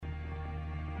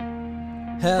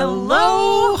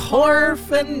Hello, horror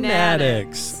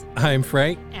fanatics. I'm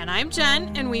Frank. And I'm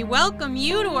Jen, and we welcome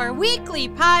you to our weekly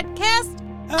podcast,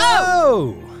 The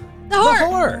Horror.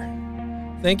 Horror.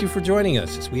 Thank you for joining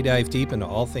us as we dive deep into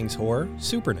all things horror,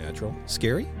 supernatural,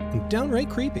 scary, and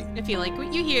downright creepy. If you like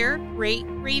what you hear, rate,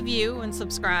 review, and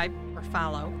subscribe or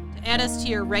follow to add us to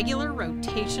your regular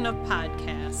rotation of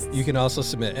podcasts. You can also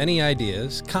submit any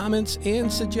ideas, comments,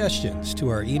 and suggestions to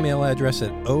our email address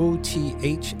at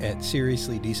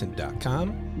oth@seriouslydecent.com.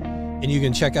 And you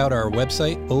can check out our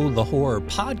website,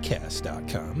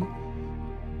 thehorrorpodcast.com.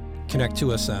 Connect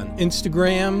to us on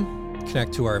Instagram,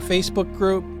 connect to our Facebook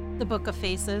group, The Book of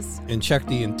Faces. and check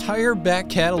the entire back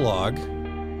catalog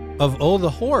of Oh the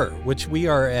Horror, which we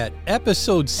are at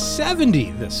episode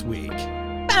 70 this week.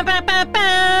 Ba, ba, ba, ba.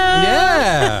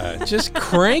 Yeah, just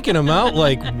cranking them out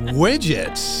like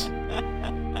widgets.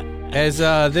 As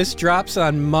this drops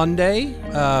on Monday,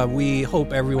 we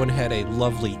hope everyone had a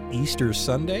lovely Easter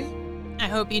Sunday. I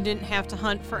hope you didn't have to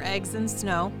hunt for eggs in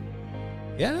snow.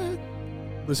 Yeah, it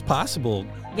was possible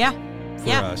Yeah. for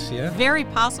us, yeah. Very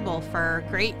possible for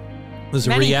It was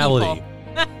a many reality. people.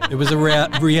 It was a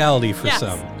reality for Yes.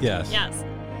 some, yes. Yes.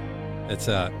 It's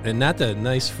and not the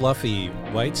nice fluffy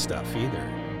white stuff either.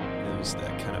 It was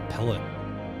that kind of pellet,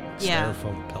 Yeah.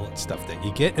 styrofoam pellet stuff that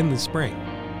you get in the spring.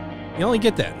 You only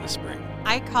get that in the spring.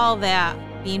 I call that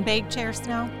beanbag chair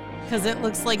snow because it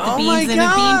looks like the Oh beans my in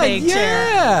God, a beanbag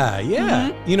chair.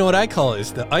 Yeah. You know what I call it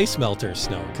is the ice melter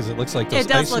snow because it looks like those It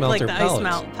does ice look melter like the pellets.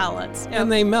 ice melt pellets. Yep.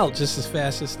 And they melt just as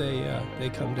fast as they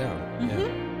come down.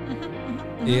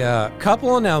 Mhm. Yeah.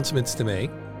 Couple announcements to make.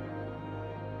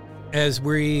 As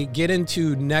we get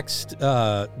into next,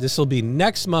 this will be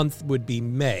next month, would be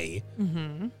May.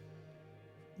 Mm-hmm.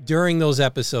 During those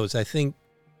episodes, I think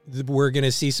we're going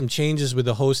to see some changes with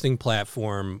the hosting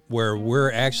platform where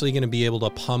we're actually going to be able to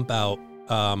pump out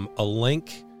a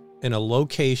link and a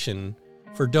location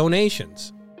for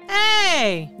donations.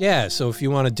 Hey! Yeah, so if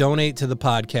you want to donate to the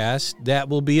podcast, that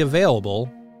will be available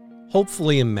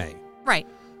hopefully in May. Right.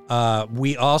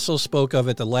 We also spoke of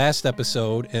it the last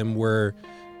episode, and we're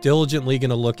diligently going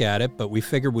to look at it, but we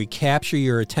figured we capture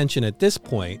your attention at this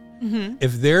point. Mm-hmm.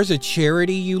 If there's a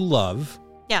charity you love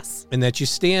Yes. and that you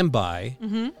stand by,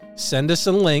 Mm-hmm. send us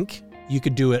a link. You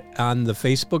could do it on the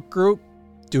Facebook group,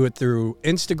 do it through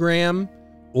Instagram,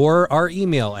 or our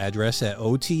email address at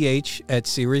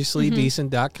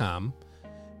oth@seriouslydecent.com,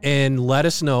 and let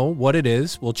us know what it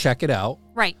is. We'll check it out.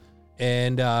 Right.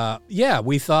 And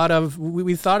we thought of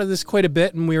this quite a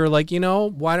bit, and we were like,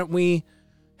 why don't we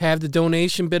have the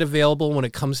donation bit available when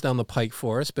it comes down the pike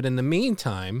for us? But in the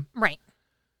meantime, Right.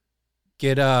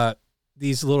 get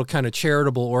these little kind of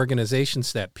charitable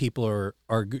organizations that people are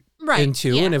Right.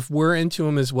 into, Yeah. and if we're into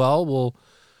them as well, we'll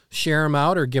share them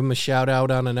out or give them a shout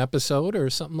out on an episode or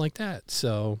something like that.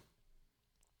 So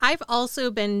I've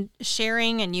also been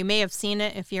sharing, and you may have seen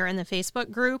it if you're in the Facebook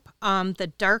group,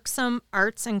 the Darksome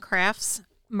Arts and Crafts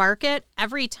Market.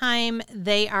 Every time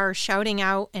they are shouting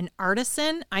out an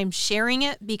artisan, I'm sharing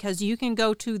it because you can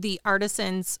go to the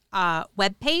artisan's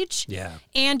webpage yeah,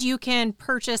 and you can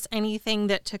purchase anything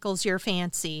that tickles your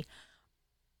fancy.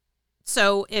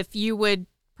 So if you would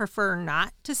prefer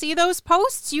not to see those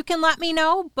posts, you can let me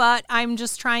know, but I'm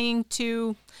just trying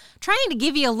to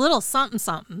give you a little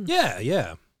something.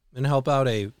 yeah, and help out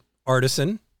a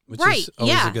artisan, which Right, is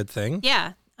always yeah. a good thing.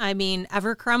 Yeah. I mean,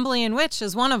 Evercrumbly Witch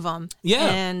is one of them. Yeah.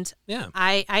 And Yeah.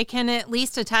 I can at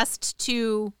least attest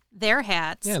to their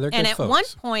hats. Yeah, they're good And at folks. one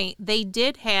point, they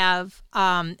did have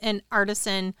an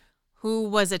artisan who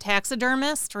was a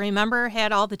taxidermist. Remember,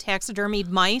 had all the taxidermied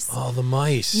mice? Oh, the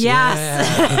mice.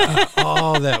 Yes. Yeah.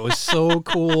 Oh, that was so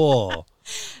cool.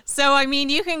 So, I mean,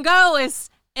 you can go as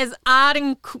odd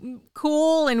and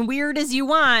cool and weird as you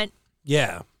want.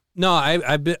 Yeah. No,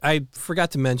 I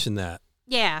forgot to mention that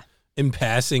Yeah. in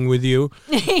passing with you.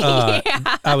 Yeah.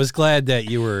 I was glad that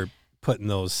you were putting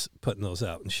those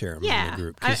out and sharing them in Yeah. the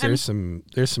group because there's some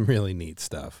really neat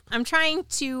stuff. I'm trying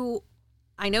to,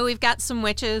 I know we've got some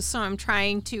witches, so I'm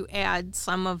trying to add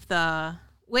some of the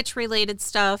witch-related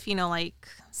stuff, like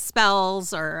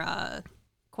spells or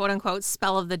quote-unquote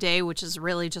spell of the day, which is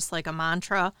really just like a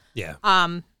mantra. Yeah.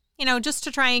 Just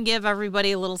to try and give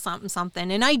everybody a little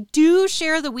something. And I do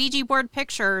share the Ouija board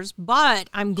pictures, but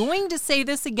I'm going to say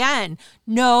this again.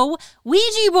 No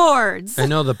Ouija boards. I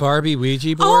know the Barbie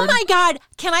Ouija board. Oh my God.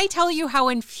 Can I tell you how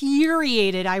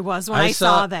infuriated I was when I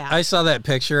saw that? I saw that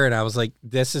picture and I was like,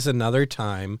 this is another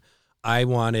time I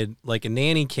wanted like a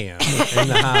nanny cam in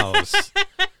the house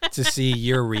to see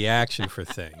your reaction for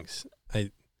things.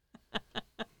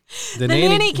 The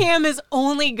nanny cam is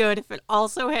only good if it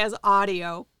also has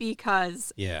audio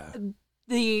because yeah,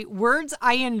 the words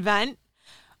I invent.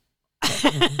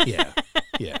 Yeah.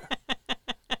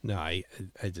 No,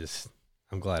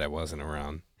 I'm glad I wasn't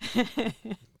around.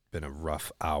 Been a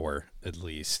rough hour, at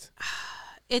least.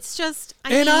 It's just,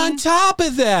 on top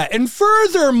of that, and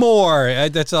furthermore,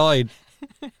 that's all I.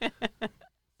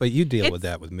 But you deal with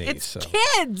that with me. It's so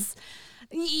kids.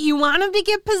 You want them to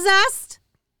get possessed?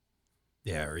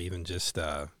 Yeah, or even just.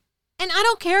 And I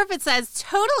don't care if it says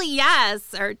totally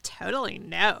yes or totally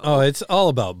no. Oh, it's all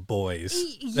about boys.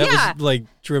 That was like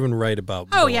driven right about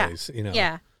boys. You know.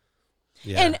 Yeah.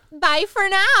 Yeah. And bye for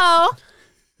now.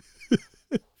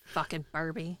 Fucking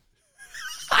Barbie.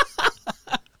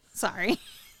 Sorry.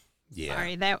 Yeah.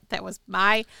 Sorry, that was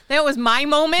my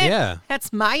moment. Yeah.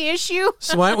 That's my issue.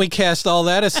 So why don't we cast all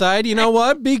that aside? You know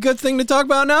what? Be a good thing to talk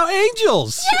about now.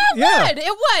 Angels. Yeah, it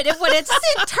would. It's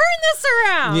turn this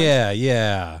around.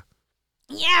 Yeah.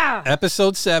 Yeah.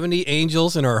 Episode 70,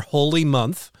 Angels in our holy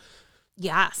month.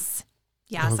 Yes,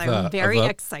 I'm very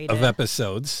excited. Of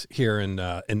episodes here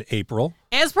in April.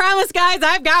 As promised, guys,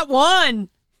 I've got one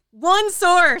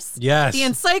source. Yes. The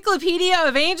Encyclopedia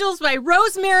of Angels by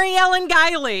Rosemary Ellen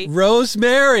Guiley.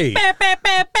 Rosemary. Ba, ba,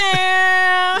 ba,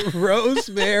 ba.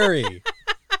 Rosemary.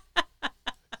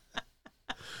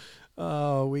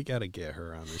 Oh, we got to get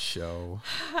her on the show.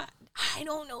 I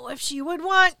don't know if she would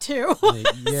want to,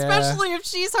 Yeah. especially if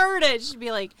she's heard it. She'd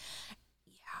be like,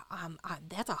 "Yeah,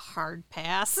 that's a hard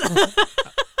pass."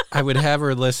 I would have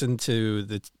her listen to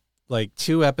the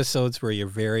 2 episodes where you're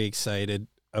very excited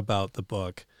about the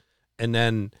book, and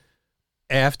then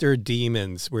after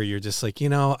Demons, where you're just like,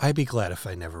 I'd be glad if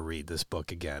I never read this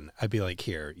book again. I'd be like,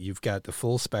 here, you've got the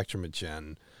full spectrum of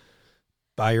Jen.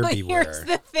 Buyer beware. Here's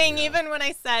the thing. Even when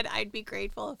I said I'd be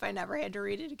grateful if I never had to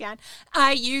read it again,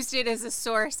 I used it as a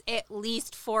source at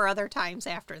least 4 other times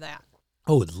after that.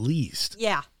 Oh, at least.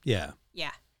 Yeah. Yeah.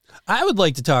 Yeah. I would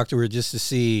like to talk to her just to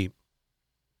see,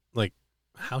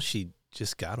 how she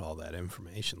just got all that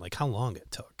information, how long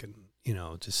it took, and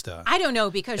just. I don't know,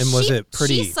 because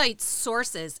she cites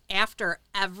sources after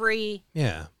every.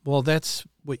 Yeah. Well, that's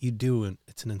what you do, and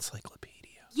it's an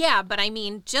encyclopedia. Yeah, but I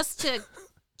mean, just to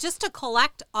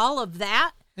collect all of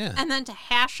that, and then to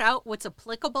hash out what's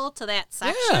applicable to that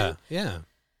section. Yeah.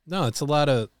 No, it's a lot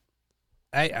of.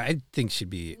 I think she'd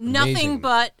be amazing. Nothing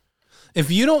but. If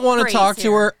you don't want to talk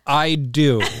to her, I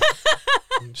do.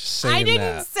 I'm just saying I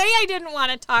didn't say I didn't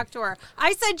want to talk to her.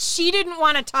 I said she didn't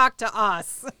want to talk to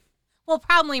us. Well,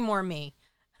 probably more me.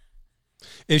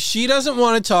 If she doesn't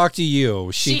want to talk to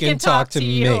you, she can talk to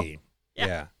me.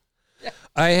 Yeah.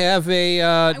 I have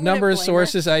a number of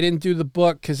sources. I didn't do the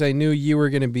book because I knew you were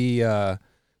going to be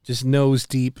just nose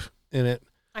deep in it.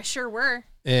 I sure were.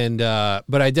 And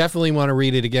but I definitely want to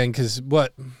read it again, because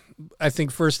what I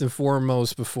think first and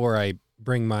foremost, before I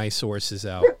bring my sources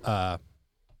out,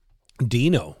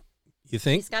 Dino, you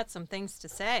think? He's got some things to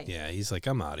say. Yeah, he's like,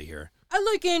 I'm out of here. I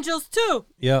like angels too.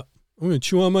 Yep. I'm going to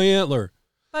chew on my antler.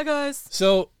 Bye, guys.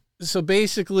 So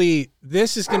basically,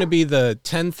 this is going to be the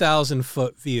 10,000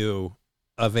 foot view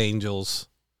of Angels.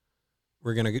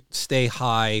 We're going to stay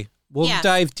high. We'll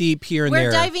dive deep here and there.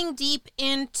 We're diving deep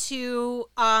into,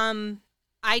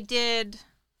 I did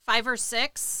 5 or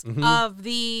 6 of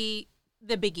the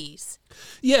biggies.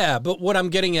 Yeah, but what I'm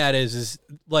getting at is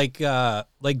like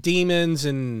demons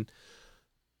and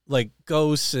like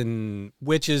ghosts and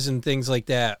witches and things like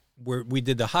that, where we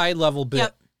did the high level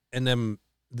bit, and then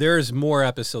there's more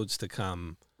episodes to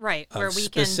come. Right, where we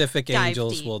specific can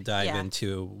angels deep. we'll dive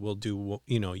into. We'll do,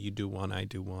 you do one, I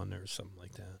do one, or something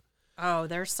like that. Oh,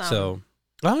 there's some. So,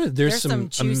 there's some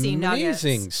juicy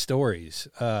amazing nuggets. stories.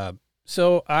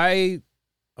 So I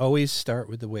always start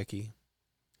with the wiki.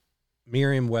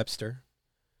 Merriam-Webster.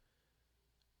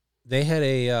 They had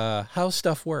a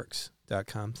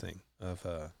howstuffworks.com thing of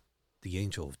the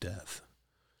angel of death.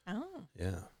 Oh.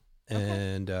 Yeah.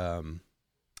 And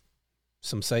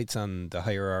some sites on the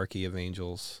hierarchy of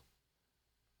angels,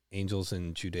 angels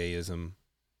in Judaism,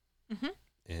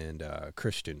 and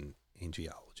Christian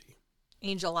angelology.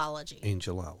 Angelology,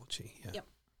 yeah. Yep.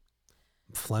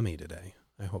 I'm phlegmy today.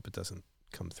 I hope it doesn't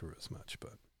come through as much,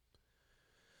 but.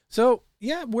 So,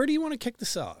 yeah, where do you want to kick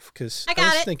this off? Because I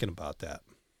was thinking about that.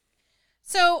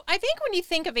 So, I think when you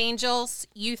think of angels,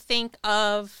 you think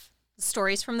of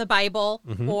stories from the Bible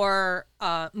or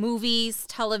movies,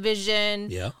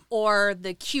 television, or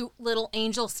the cute little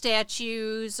angel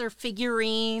statues or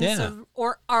figurines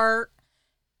or art.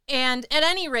 And at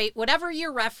any rate, whatever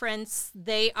your reference,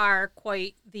 they are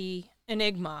quite the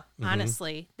enigma,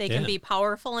 honestly. They can be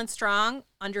powerful and strong,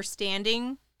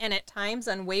 understanding, and at times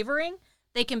unwavering.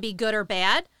 They can be good or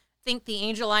bad. think the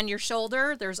angel on your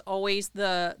shoulder, there's always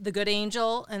the good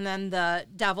angel and then the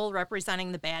devil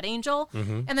representing the bad angel.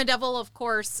 Mm-hmm. And the devil, of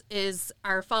course, is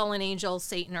our fallen angel,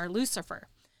 Satan or Lucifer.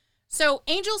 So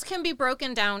angels can be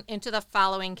broken down into the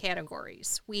following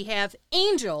categories. We have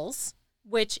angels,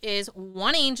 which is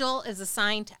one angel is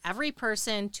assigned to every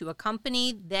person to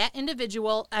accompany that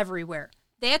individual everywhere.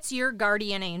 That's your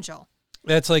guardian angel.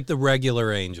 That's like the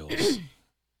regular angels.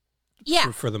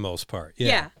 Yeah. For the most part.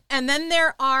 Yeah. And then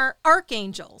there are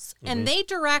archangels, Mm-hmm. and they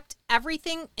direct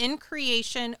everything in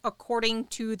creation according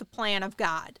to the plan of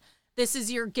God. This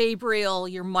is your Gabriel,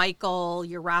 your Michael,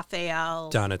 your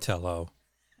Raphael. Donatello.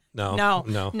 No.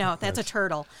 No, that's a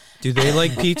turtle. Do they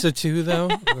like pizza too, though?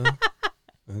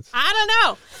 I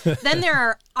don't know. Then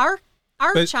there are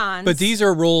archons. But these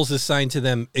are roles assigned to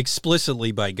them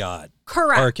explicitly by God.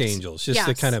 Correct. Archangels, just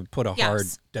to Yes. kind of put a hard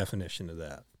Yes. definition to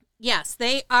that. Yes,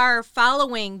 they are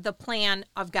following the plan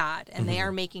of God, and they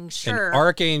are making sure. And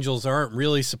archangels aren't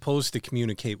really supposed to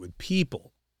communicate with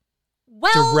people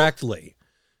well, directly.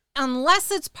 unless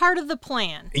it's part of the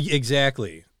plan.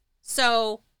 Exactly.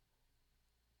 So,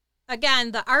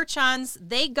 again, the archons,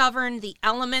 they govern the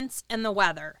elements and the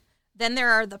weather. Then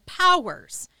there are the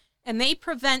powers, and they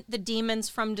prevent the demons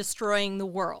from destroying the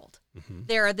world. Mm-hmm.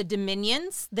 There are the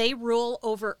dominions. They rule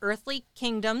over earthly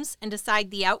kingdoms and decide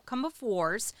the outcome of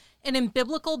wars. And in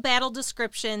biblical battle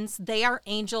descriptions, they are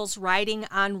angels riding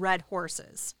on red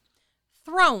horses.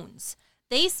 Thrones.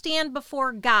 They stand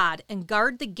before God and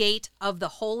guard the gate of the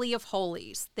Holy of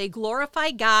Holies. They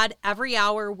glorify God every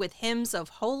hour with hymns of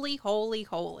holy, holy,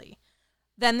 holy.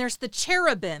 Then there's the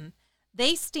cherubim.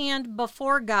 They stand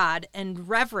before God and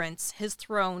reverence his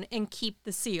throne and keep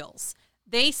the seals.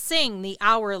 They sing the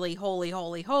hourly holy,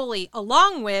 holy, holy,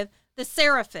 along with the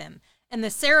seraphim. And the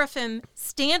seraphim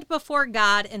stand before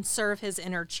God and serve his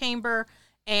inner chamber,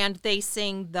 and they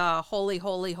sing the holy,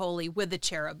 holy, holy with the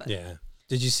cherubim. Yeah.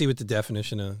 Did you see what the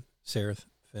definition of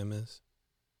seraphim is?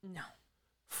 No.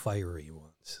 Fiery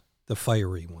ones. The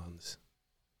fiery ones.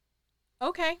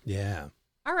 Okay. Yeah.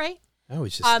 All right. I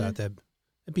always just thought that'd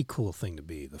be a cool thing to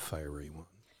be, the fiery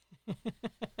one.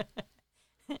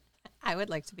 I would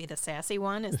like to be the sassy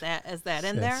one. Is that in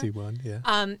Sassy there? one,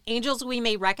 yeah. Angels we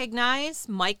may recognize: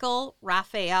 Michael,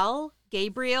 Raphael,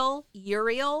 Gabriel,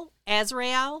 Uriel,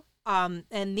 Azrael.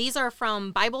 And these are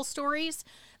from Bible stories.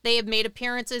 They have made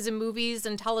appearances in movies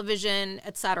and television,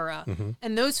 etc. Mm-hmm.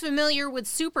 And those familiar with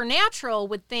supernatural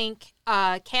would think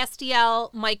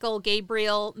Castiel, Michael,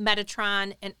 Gabriel,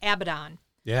 Metatron, and Abaddon.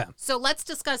 Yeah. So let's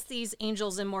discuss these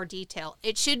angels in more detail.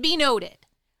 It should be noted,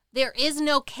 there is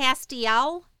no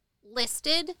Castiel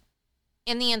listed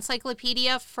in the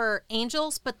encyclopedia for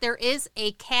angels, but there is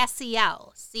a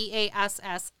Cassiel,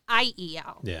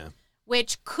 Cassiel, Yeah.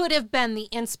 which could have been the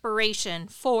inspiration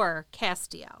for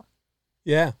Castiel.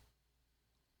 Yeah.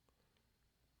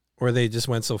 Or they just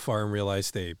went so far and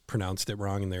realized they pronounced it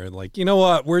wrong, and they're like, you know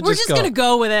what? We're just going to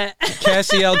go with it.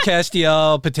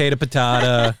 Castiel, potato,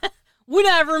 patata.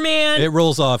 Whatever, man. It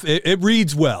rolls off. It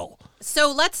reads well.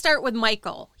 So let's start with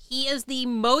Michael. He is the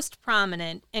most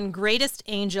prominent and greatest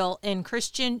angel in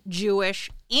Christian, Jewish,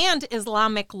 and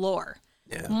Islamic lore.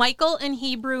 Yeah. Michael in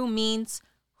Hebrew means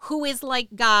who is like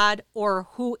God or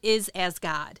who is as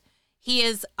God. He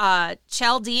is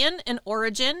Chaldean in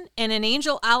origin, and in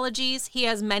angelologies, he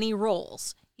has many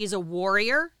roles. He's a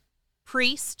warrior,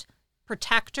 priest,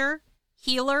 protector,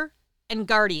 healer, and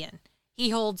guardian. He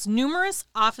holds numerous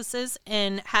offices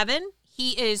in heaven.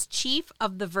 He is chief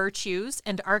of the virtues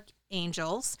and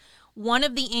archangels, one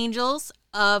of the angels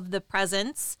of the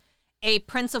presence, a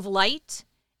prince of light,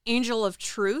 angel of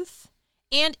truth,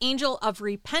 and angel of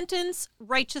repentance,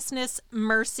 righteousness,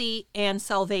 mercy, and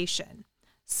salvation.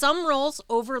 Some roles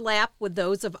overlap with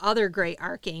those of other great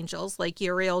archangels like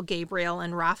Uriel, Gabriel,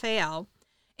 and Raphael.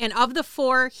 And of the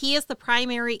four, he is the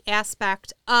primary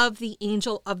aspect of the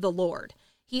angel of the Lord.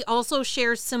 He also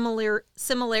shares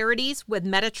similarities with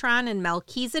Metatron and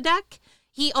Melchizedek.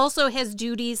 He also has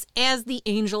duties as the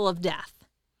angel of death.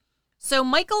 So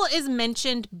Michael is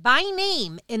mentioned by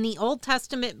name in the Old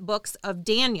Testament books of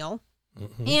Daniel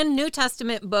and New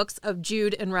Testament books of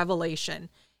Jude and Revelation.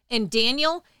 In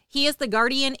Daniel, he is the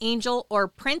guardian angel or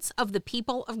prince of the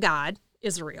people of God,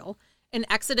 Israel. In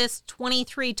Exodus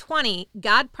 23:20,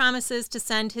 God promises to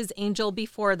send his angel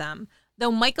before them.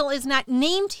 Though Michael is not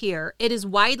named here, it is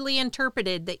widely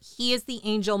interpreted that he is the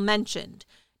angel mentioned.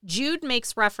 Jude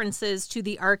makes references to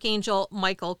the archangel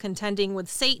Michael contending with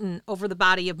Satan over the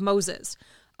body of Moses.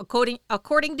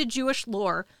 According to Jewish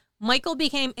lore, Michael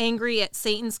became angry at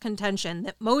Satan's contention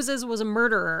that Moses was a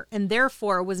murderer and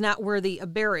therefore was not worthy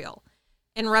of burial.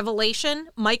 In Revelation,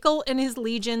 Michael and his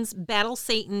legions battle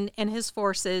Satan and his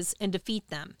forces and defeat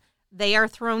them. They are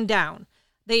thrown down.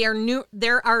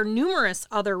 There are numerous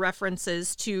other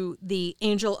references to the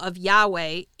angel of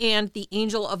Yahweh and the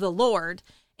angel of the Lord,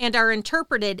 and are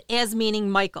interpreted as meaning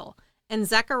Michael. In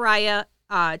Zechariah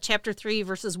chapter 3,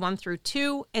 verses 1 through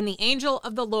 2, and the angel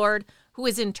of the Lord, who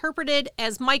is interpreted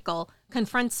as Michael,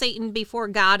 confronts Satan before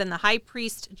God and the high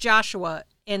priest Joshua,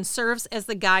 and serves as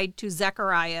the guide to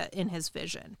Zechariah in his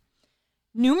vision.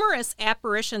 Numerous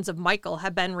apparitions of Michael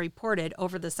have been reported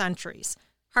over the centuries.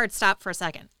 Hard stop for a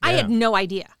second. Yeah. I had no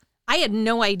idea. I had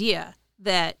no idea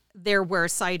that there were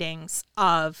sightings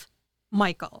of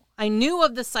Michael. I knew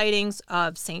of the sightings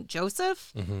of St.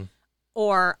 Joseph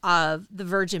or of the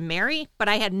Virgin Mary, but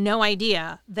I had no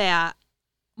idea that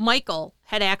Michael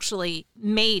had actually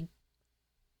made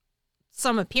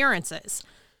some appearances.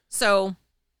 So,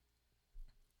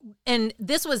 and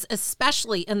this was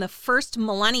especially in the first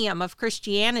millennium of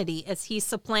Christianity, as he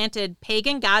supplanted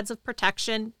pagan gods of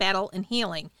protection, battle, and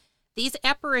healing. These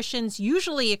apparitions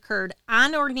usually occurred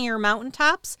on or near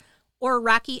mountaintops or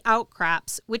rocky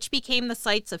outcrops, which became the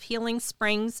sites of healing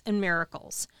springs and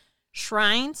miracles.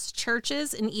 Shrines,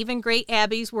 churches, and even great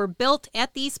abbeys were built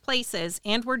at these places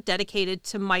and were dedicated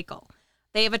to Michael.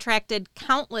 They have attracted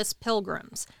countless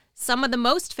pilgrims. Some of the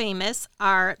most famous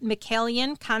are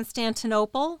Michaelian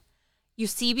Constantinople,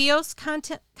 Eusebios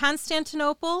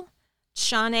Constantinople,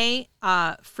 Shanae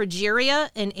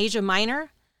Phrygia in Asia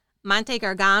Minor, Monte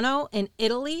Gargano in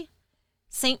Italy,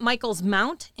 St. Michael's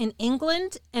Mount in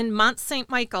England, and Mont St.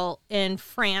 Michael in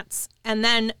France. And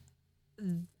then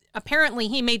apparently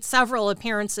he made several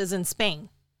appearances in Spain.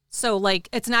 So, like,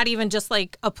 it's not even just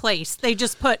like a place. They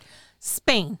just put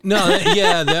Spain. No,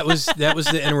 that was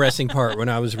the interesting part when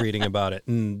I was reading about it.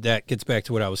 And that gets back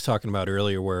to what I was talking about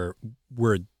earlier, where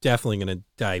we're definitely going to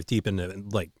dive deep into,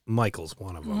 like, Michael's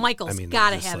one of them. Michael's got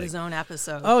to have his own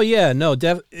episode. Oh, yeah. No,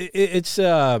 it's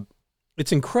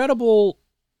incredible,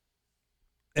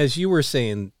 as you were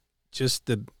saying, just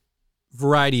the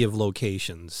variety of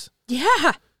locations.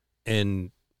 Yeah.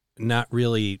 And not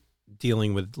really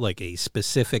dealing with, like, a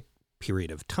specific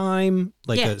period of time,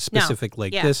 like a specific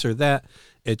this or that.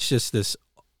 It's just this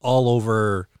all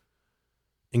over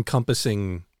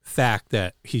encompassing fact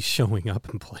that he's showing up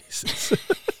in places.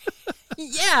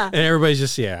 Yeah. And everybody's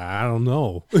just, I don't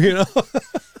know, you know.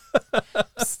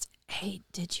 Hey,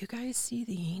 did you guys see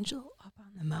the angel up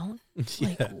on the mountain?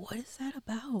 Like, what is that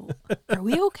about? Are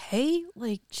we okay?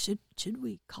 Like, should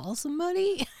we call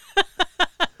somebody?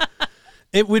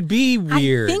 It would be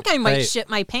weird. I think I might shit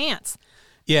my pants.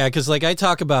 Yeah, because, like, I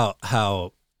talk about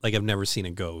how, like, I've never seen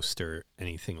a ghost or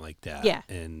anything like that. Yeah.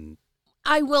 And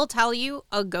I will tell you,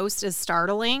 a ghost is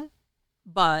startling,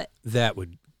 but that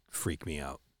would freak me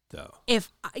out, though.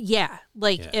 If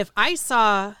I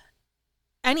saw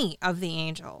any of the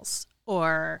angels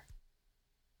or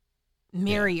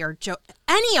Mary or Joe,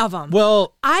 any of them,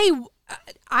 well, I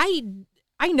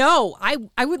know I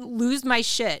would lose my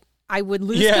shit. I would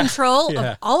lose control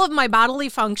of all of my bodily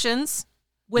functions,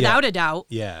 without a doubt.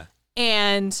 Yeah.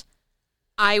 And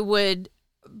I would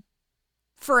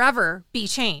forever be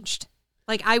changed.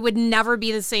 Like, I would never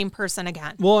be the same person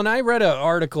again. Well, and I read an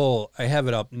article, I have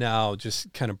it up now,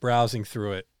 just kind of browsing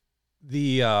through it.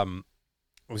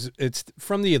 It's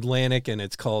from the Atlantic, and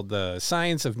it's called The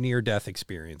Science of Near-Death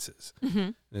Experiences.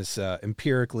 Mm-hmm. It's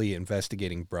empirically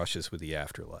investigating brushes with the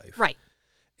afterlife. Right.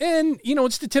 And, you know,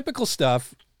 it's the typical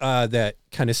stuff that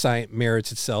kind of science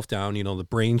merits itself down. You know, the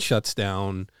brain shuts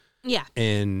down. Yeah.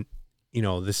 And, you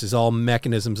know, this is all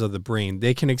mechanisms of the brain.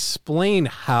 They can explain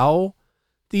how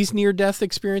these near-death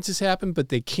experiences happen, but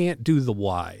they can't do the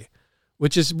why,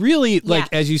 which is really, like,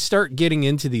 as you start getting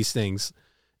into these things,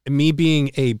 me being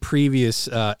a previous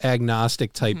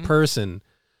agnostic type person,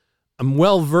 I'm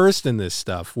well-versed in this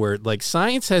stuff where, like,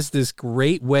 science has this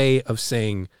great way of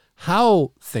saying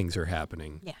how things are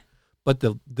happening. Yeah. But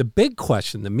the big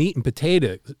question, the meat and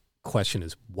potato question,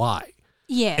 is why.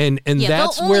 Yeah. And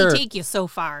that's they'll where only take you so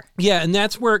far. Yeah, and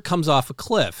that's where it comes off a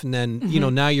cliff. And then, you know,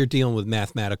 now you're dealing with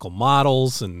mathematical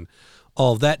models and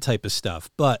all that type of stuff.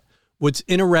 But what's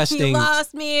interesting... You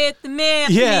lost me at the math,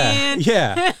 man.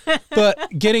 Yeah.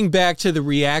 But getting back to the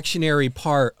reactionary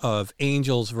part of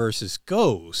angels versus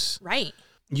ghosts... Right.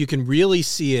 You can really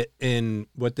see it in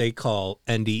what they call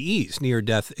NDEs,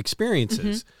 near-death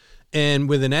experiences. And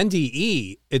with an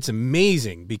NDE, it's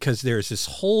amazing because there's this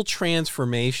whole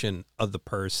transformation of the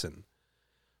person.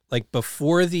 Like,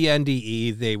 before the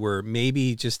NDE, they were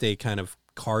maybe just a kind of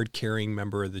card-carrying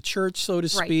member of the church, so to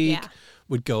speak,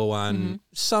 would go on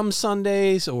some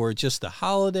Sundays or just the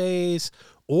holidays,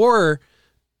 or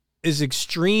as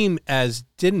extreme as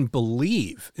didn't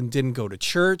believe and didn't go to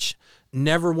church,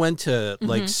 never went to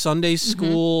like Sunday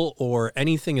school or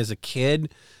anything as a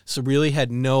kid, so really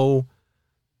had no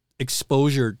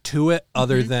exposure to it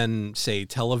other than, say,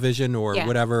 television or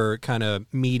whatever kind of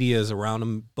media is around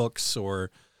them, books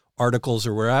or articles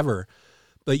or wherever.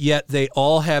 But yet they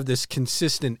all have this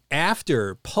consistent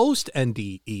after post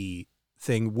NDE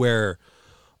thing where,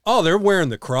 oh, they're wearing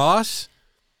the cross.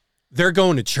 They're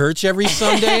going to church every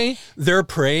Sunday. They're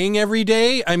praying every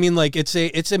day. I mean, like, it's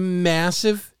a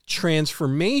massive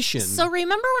transformation. So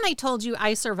remember when I told you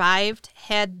I Survived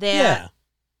had that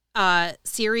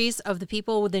series of the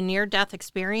people with the near-death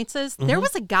experiences? There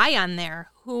was a guy on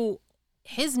there who,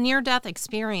 his near-death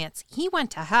experience, he went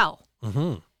to hell.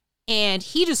 And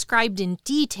he described in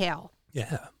detail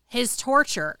his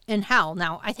torture in hell.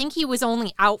 Now, I think he was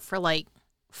only out for like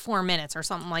 4 minutes or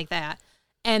something like that.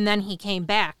 And then he came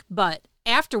back. But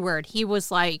afterward, he was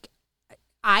like,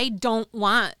 I don't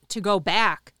want to go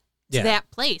back to that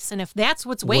place. And if that's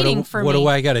what's waiting for me. What do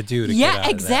I got to do to get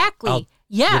out exactly. of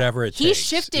that? Whatever it takes. He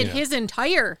shifted his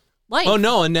entire life. Oh,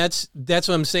 no. And that's what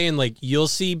I'm saying. Like, you'll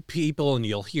see people and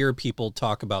you'll hear people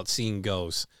talk about seeing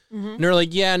ghosts. And they're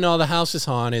like, yeah, no, the house is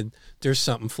haunted. There's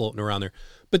something floating around there.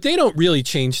 But they don't really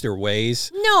change their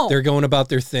ways. No. They're going about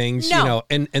their things, you know.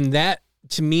 And that,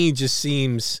 to me, just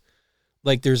seems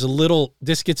like there's a little,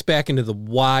 this gets back into the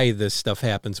why this stuff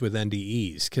happens with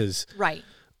NDEs. Because,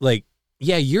 like,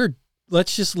 yeah,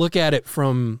 let's just look at it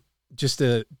from just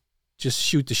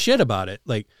shoot the shit about it.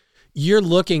 Like, you're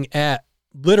looking at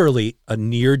literally a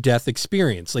near-death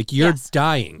experience. Like, you're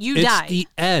dying. It's die. The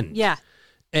end. Yeah.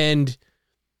 And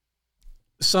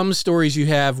some stories you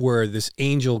have where this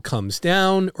angel comes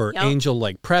down or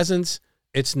angel-like presence,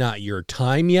 it's not your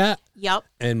time yet.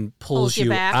 And pulls you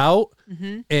back out.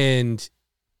 And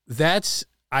that's,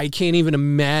 I can't even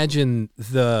imagine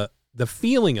the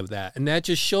feeling of that. And that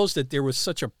just shows that there was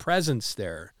such a presence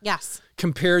there.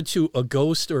 Compared to a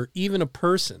ghost or even a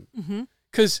person.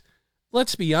 Because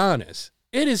let's be honest,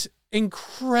 it is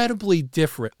incredibly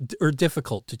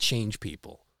difficult to change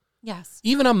people.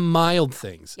 Even on mild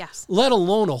things. Let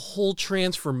alone a whole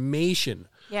transformation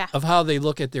of how they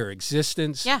look at their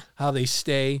existence, how they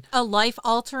stay. A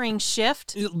life-altering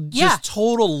shift. Just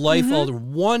total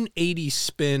life-altering, 180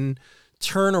 spin,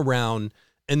 turnaround.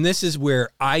 And this is where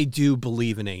I do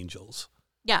believe in angels.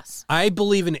 I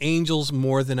believe in angels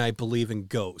more than I believe in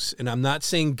ghosts. And I'm not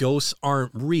saying ghosts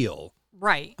aren't real.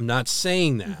 I'm not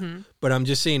saying that. But I'm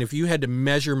just saying if you had to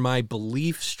measure my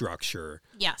belief structure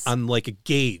on like a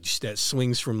gauge that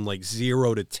swings from like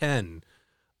 0 to 10,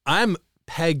 I'm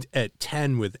pegged at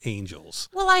 10 with angels.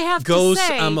 Well, I have ghosts,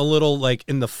 to say, I'm a little like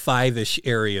in the 5-ish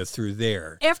area through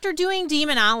there. After doing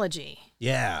demonology.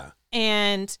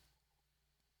 And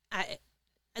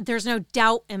there's no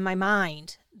doubt in my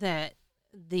mind that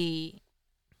the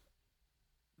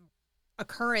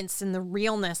occurrence and the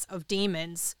realness of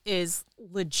demons is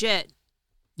legit.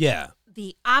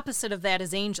 The opposite of that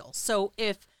is angels. So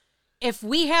if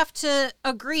we have to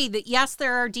agree that yes,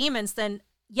 there are demons, then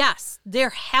yes, there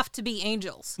have to be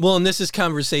angels. Well, and this is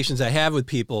conversations I have with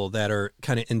people that are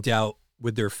kind of in doubt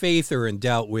with their faith or in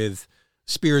doubt with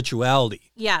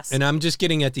spirituality. And I'm just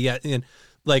getting at the end.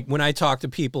 Like when I talk to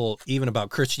people even about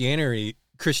Christianity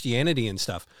and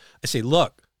stuff, I say,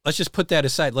 look, let's just put that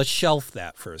aside. Let's shelf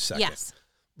that for a second.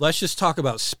 Let's just talk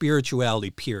about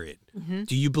spirituality, period.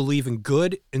 Do you believe in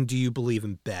good and do you believe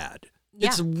in bad?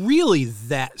 It's really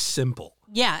that simple.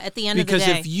 At the end of the day.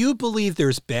 Because if you believe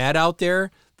there's bad out there,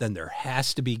 then there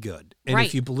has to be good. And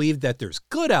if you believe that there's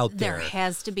good out there, there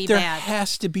has to be there bad.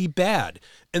 has to be bad.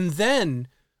 And then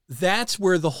that's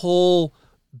where the whole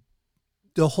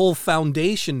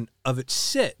foundation of it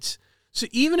sits. So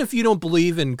even if you don't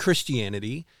believe in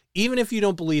Christianity, even if you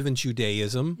don't believe in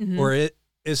Judaism or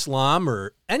Islam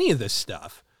or any of this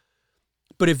stuff,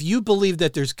 but if you believe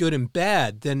that there's good and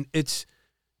bad, then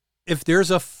if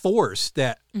there's a force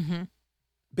that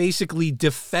basically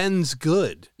defends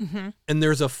good and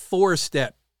there's a force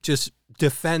that just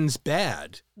defends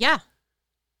bad,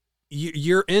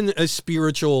 you're in a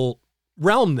spiritual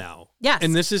realm now.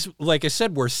 And this is, like I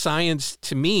said, where science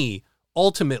to me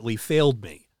ultimately failed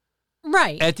me.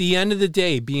 At the end of the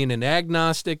day, being an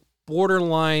agnostic,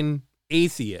 borderline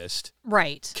atheist,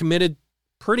 committed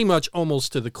pretty much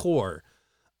almost to the core,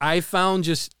 I found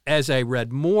just as I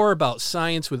read more about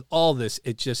science with all this,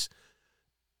 it just,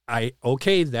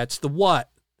 that's the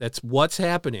what. That's what's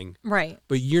happening.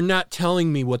 But you're not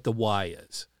telling me what the why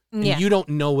is. And you don't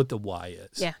know what the why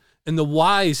is. And the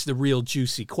why is the real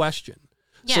juicy question.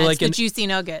 Yeah, so it's like the juicy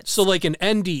nuggets. So like an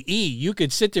NDE, you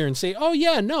could sit there and say, oh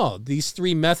yeah, no, these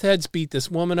 3 meth heads beat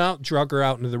this woman out, drug her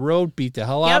out into the road, beat the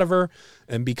hell out of her.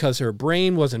 And because her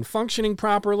brain wasn't functioning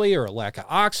properly or a lack of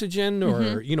oxygen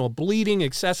or, bleeding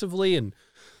excessively. And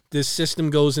this system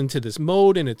goes into this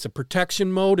mode and it's a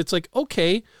protection mode. It's like,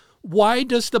 okay, why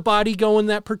does the body go in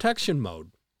that protection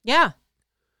mode? Yeah.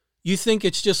 You think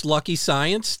it's just lucky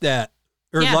science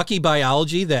lucky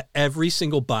biology that every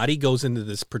single body goes into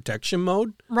this protection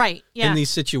mode? Right. Yeah. In these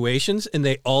situations and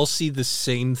they all see the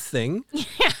same thing?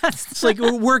 Yes. It's like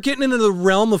we're getting into the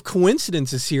realm of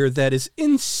coincidences here that is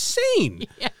insane.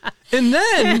 Yeah. And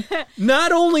then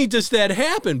not only does that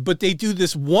happen, but they do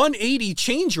this 180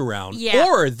 change around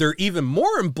or they're even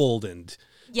more emboldened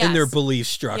in their belief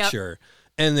structure. Yep.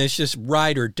 And it's just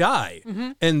ride or die.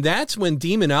 Mm-hmm. And that's when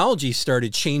demonology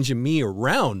started changing me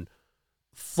around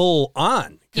full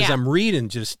on because I'm reading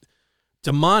just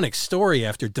demonic story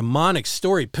after demonic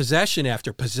story, possession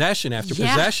after possession after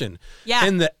possession. Yeah.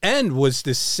 And the end was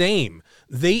the same.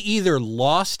 They either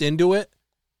lost into it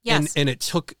and it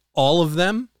took all of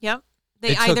them. Yep.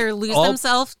 They either lose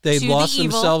themselves they to lost the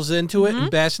evil. Themselves into it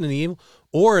and basking in the evil,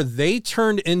 or they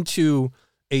turned into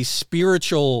a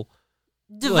spiritual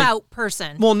devout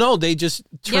person. Well, no, they just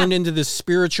turned into this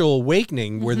spiritual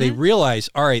awakening where they realize,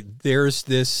 all right, there's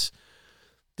this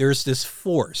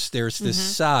force, there's this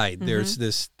side, there's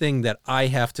this thing that I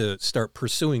have to start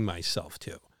pursuing myself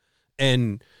to.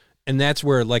 And that's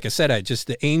where, like I said,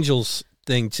 the angels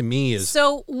thing to me is.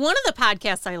 So one of the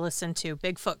podcasts I listen to,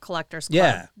 Bigfoot Collectors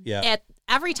Club. Yeah.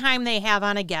 Every time they have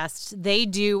on a guest, they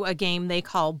do a game they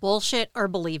call Bullshit or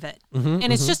Believe It.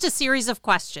 And it's just a series of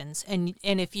questions. And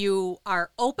if you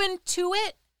are open to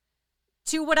it,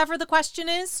 to whatever the question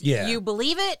is, you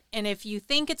believe it. And if you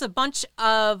think it's a bunch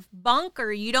of bunk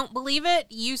or you don't believe it,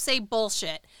 you say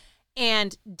bullshit.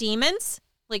 And demons,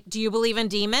 like, do you believe in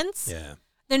demons? Yeah.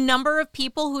 The number of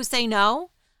people who say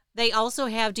no. They also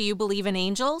have, do you believe in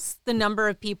angels? The number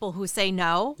of people who say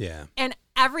no. Yeah. And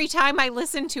every time I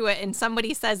listen to it and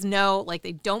somebody says no, like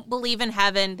they don't believe in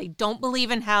heaven, they don't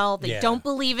believe in hell, they don't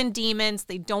believe in demons,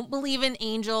 they don't believe in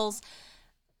angels,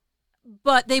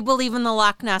 but they believe in the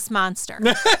Loch Ness Monster.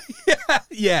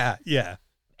 Yeah.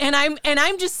 And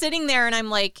I'm just sitting there and I'm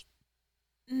like,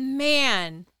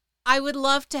 man, I would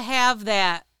love to have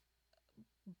that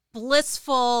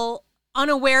blissful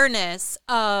unawareness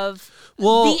of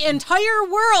the entire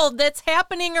world that's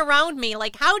happening around me.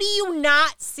 Like, how do you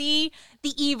not see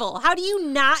the evil? How do you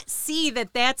not see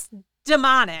that that's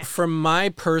demonic? From my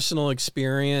personal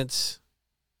experience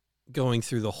going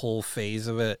through the whole phase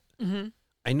of it,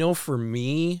 I know for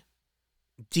me,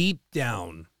 deep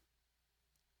down,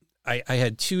 I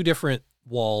had 2 different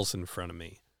walls in front of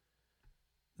me.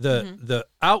 The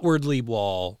outwardly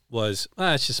wall was,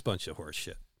 it's just a bunch of horse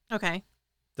shit. Okay.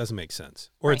 Doesn't make sense.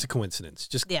 Or it's a coincidence.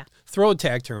 Just Yeah. throw a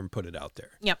tag term and put it out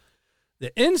there. Yep.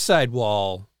 The inside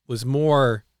wall was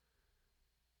more,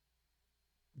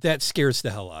 that scares the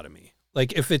hell out of me.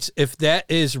 Like if that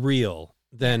is real,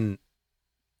 then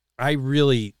I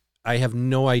have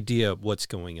no idea what's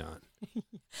going on.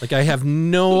 Like I have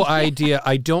no idea.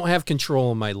 I don't have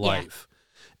control of my life.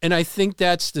 And I think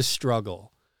that's the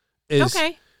struggle. Because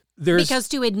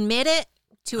to admit it,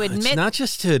 it's not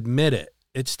just to admit it,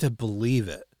 it's to believe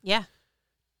it. Yeah.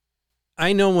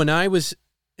 I know when I was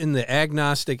in the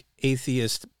agnostic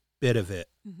atheist bit of it,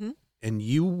 and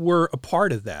you were a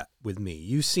part of that with me.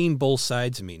 You've seen both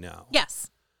sides of me now.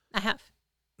 Yes, I have.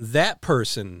 That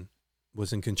person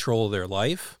was in control of their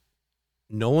life.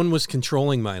 No one was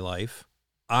controlling my life.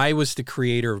 I was the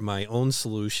creator of my own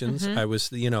solutions. I was,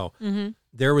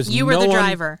 there was you were the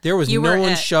driver. There was no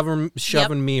one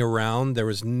shoving me around. There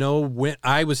was no wind.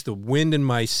 I was the wind in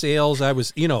my sails. I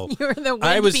was, you were the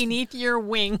wind beneath your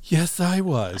wing. Yes, I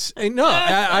was.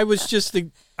 I was just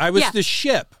the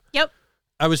ship. Yep.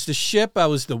 I was the ship. I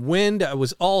was the wind. I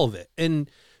was all of it. And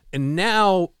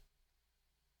now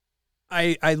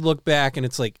I look back and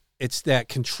it's like, it's that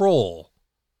control.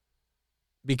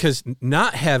 Because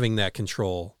not having that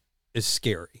control is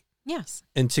scary. Yes.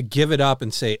 And to give it up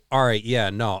and say, all right,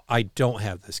 no, I don't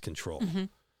have this control. And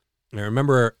I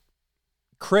remember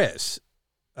Chris,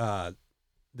 the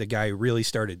guy who really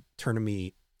started turning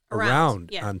me around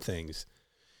on things.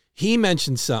 He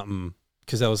mentioned something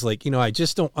because I was like, I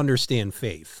just don't understand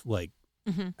faith. Like,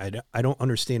 I don't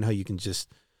understand how you can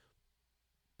just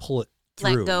pull it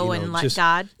through. Let go and let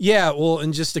God. Yeah, well,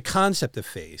 and just the concept of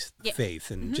faith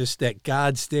and just that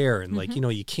God's there and like,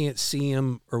 you can't see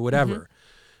him or whatever.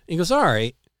 And he goes, all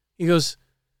right. He goes,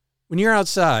 when you're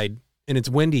outside and it's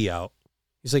windy out,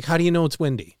 he's like, how do you know it's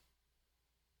windy?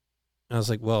 And I was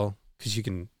like, well, because you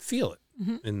can feel it.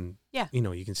 And Yeah.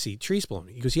 You can see trees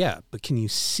blowing. He goes, yeah, but can you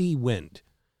see wind?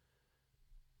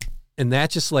 And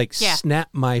that just like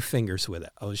snapped my fingers with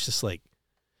it. I was just like,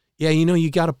 yeah, you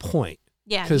got a point.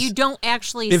 Yeah, you don't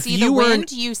actually see the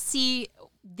wind. You see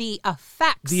the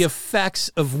effects. The effects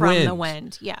of from wind. the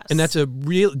wind, yes. And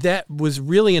that was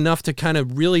really enough to kind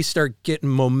of really start getting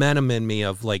momentum in me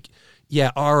of like,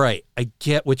 yeah, all right, I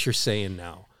get what you're saying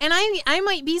now. And I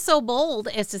might be so bold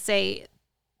as to say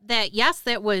that, yes,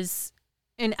 that was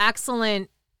an excellent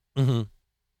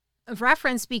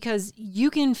reference, because you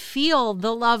can feel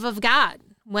the love of God.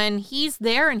 When he's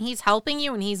there and he's helping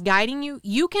you and he's guiding you,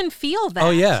 you can feel that.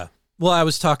 Oh, yeah. Well, I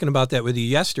was talking about that with you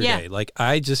yesterday. Yeah. Like,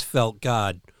 I just felt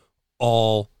God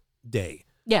all day.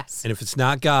 Yes. And if it's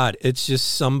not God, it's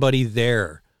just somebody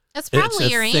there. That's probably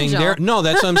your angel. There. No,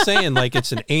 that's what I'm saying. Like,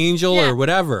 it's an angel or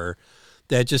whatever.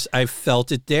 That just, I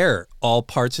felt it there all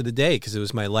parts of the day because it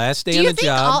was my last day on the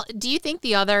job. Do you think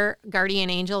the other guardian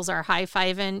angels are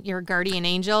high-fiving your guardian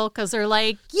angel because they're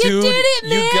like, you did it,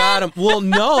 man. You got him. Well,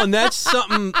 no, and that's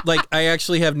something, like, I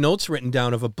actually have notes written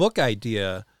down of a book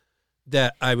idea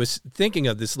that I was thinking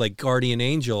of, this, like, guardian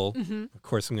angel. Mm-hmm. Of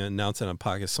course, I'm going to announce it on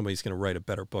podcast. Somebody's going to write a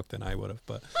better book than I would have,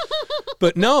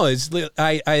 but no,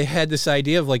 I had this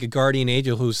idea of like a guardian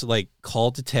angel who's like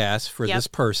called to task for this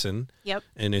person. Yep.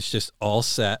 And it's just all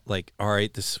set. Like, all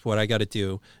right, this is what I got to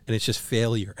do. And it's just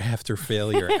failure after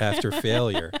failure after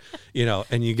failure,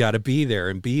 and you got to be there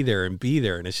and be there and be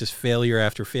there. And it's just failure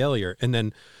after failure. And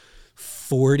then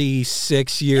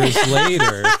 46 years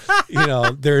later,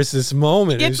 there's this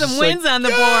moment. Get some wins on the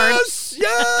board.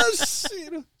 Yes,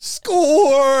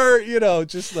 score,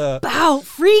 just about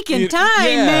freaking time,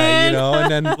 man.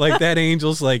 And then like that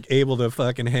angel's like able to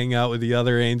fucking hang out with the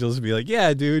other angels and be like,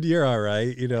 yeah, dude, you're all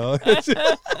right,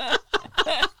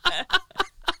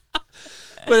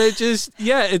 But it just,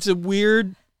 it's a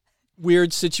weird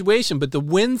situation. But the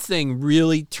wind thing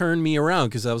really turned me around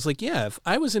because I was like, yeah, if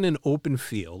I was in an open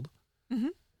field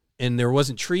and there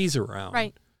wasn't trees around,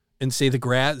 right, and say the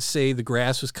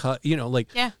grass was cut,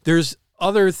 there's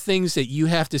other things that you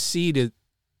have to see to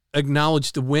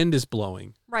acknowledge the wind is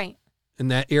blowing. Right.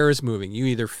 And that air is moving. You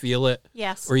either feel it,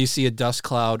 yes, or you see a dust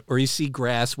cloud, or you see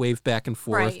grass wave back and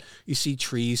forth. Right. You see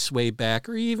trees sway back,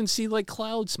 or you even see like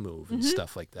clouds move and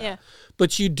stuff like that. Yeah.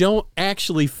 But you don't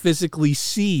actually physically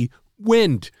see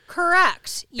wind.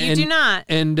 Correct. You do not.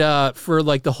 And for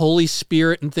like the Holy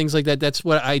Spirit and things like that, that's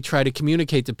what I try to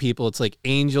communicate to people. It's like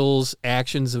angels,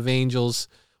 actions of angels,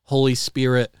 Holy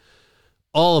Spirit,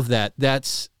 all of that.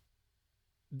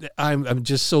 I'm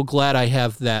just so glad I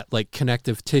have that like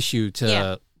connective tissue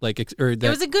to like, or that it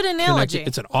was a good analogy.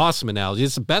 It's an awesome analogy.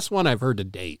 It's the best one I've heard to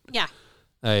date. Yeah.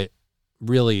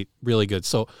 Really, really good.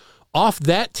 So off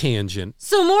that tangent.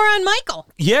 So more on Michael.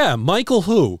 Yeah. Michael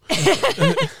who?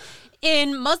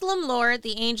 In Muslim lore,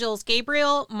 the angels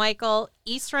Gabriel, Michael,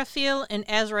 Israfil, and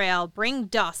Azrael bring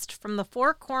dust from the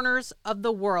four corners of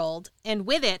the world, and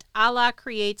with it, Allah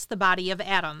creates the body of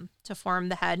Adam to form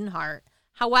the head and heart.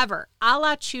 However,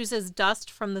 Allah chooses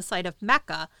dust from the site of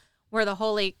Mecca, where the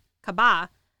holy Kaaba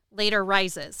later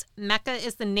rises. Mecca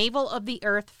is the navel of the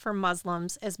earth for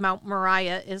Muslims, as Mount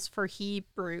Moriah is for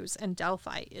Hebrews and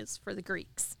Delphi is for the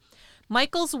Greeks.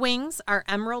 Michael's wings are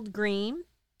emerald green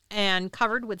and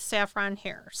covered with saffron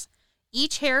hairs.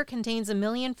 Each hair contains 1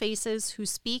 million faces who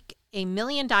speak 1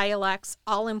 million dialects,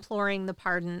 all imploring the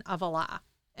pardon of Allah.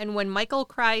 And when Michael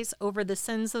cries over the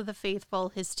sins of the faithful,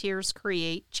 his tears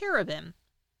create cherubim.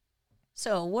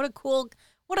 So what a cool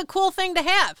thing to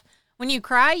have. When you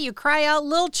cry out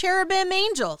little cherubim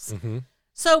angels. Mm-hmm.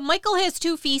 So Michael has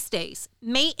 2 feast days,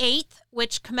 May 8th,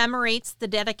 which commemorates the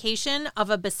dedication of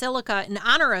a basilica in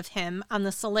honor of him on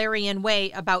the Salarian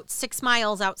Way about 6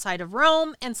 miles outside of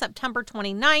Rome, and September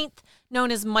 29th,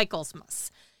 known as Michaelmas.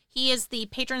 He is the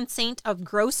patron saint of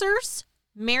grocers,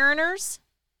 mariners,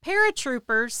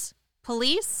 paratroopers,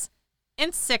 police,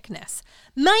 and sickness.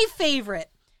 My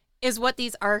favorite is what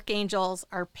these archangels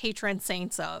are patron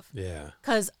saints of. Yeah.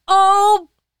 Because, oh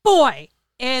boy,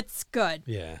 it's good.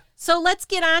 Yeah. So let's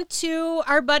get on to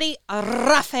our buddy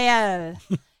Raphael.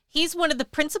 He's one of the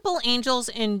principal angels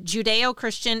in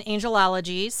Judeo-Christian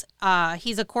angelologies.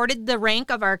 He's accorded the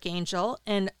rank of archangel,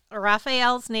 and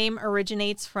Raphael's name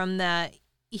originates from the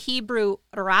Hebrew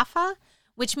Rapha,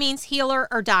 which means healer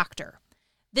or doctor.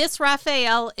 This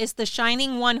Raphael is the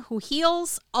shining one who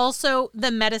heals, also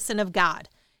the medicine of God.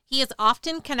 He is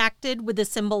often connected with the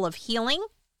symbol of healing,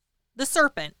 the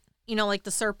serpent. Like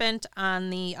the serpent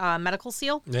on the medical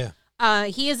seal. Yeah.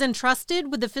 He is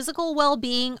entrusted with the physical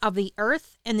well-being of the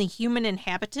earth and the human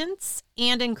inhabitants.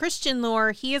 And in Christian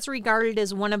lore, he is regarded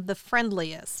as one of the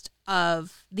friendliest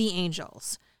of the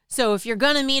angels. So if you're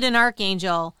going to meet an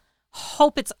archangel,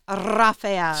 hope it's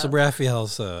Raphael. So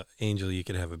Raphael's an angel you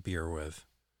could have a beer with.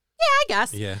 I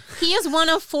guess. Yeah. He is one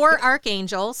of 4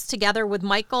 archangels, together with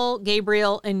Michael,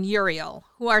 Gabriel, and Uriel,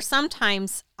 who are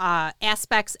sometimes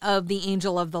aspects of the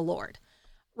angel of the Lord.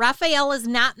 Raphael is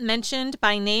not mentioned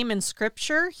by name in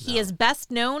Scripture. He is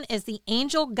best known as the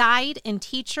angel guide and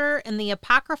teacher in the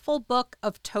apocryphal book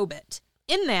of Tobit.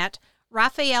 In that,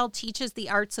 Raphael teaches the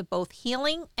arts of both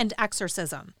healing and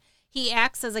exorcism. He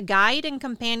acts as a guide and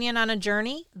companion on a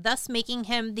journey, thus making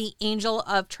him the angel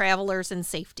of travelers and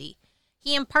safety.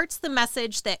 He imparts the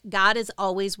message that God is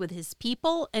always with his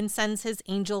people and sends his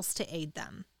angels to aid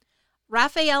them.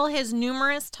 Raphael has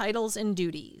numerous titles and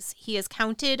duties. He is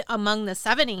counted among the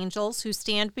 7 angels who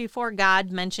stand before God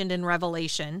mentioned in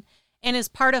Revelation and is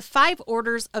part of 5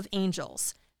 orders of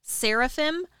angels: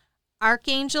 seraphim,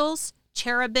 archangels,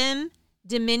 cherubim,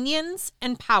 dominions,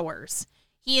 and powers.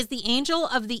 He is the angel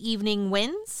of the evening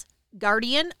winds,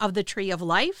 guardian of the tree of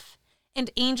life,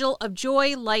 and angel of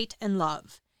joy, light, and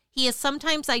love. He is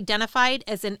sometimes identified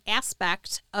as an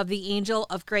aspect of the angel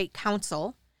of great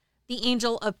counsel, the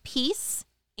angel of peace,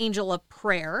 angel of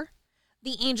prayer,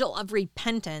 the angel of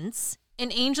repentance, an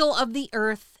angel of the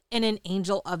earth, and an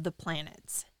angel of the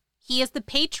planets. He is the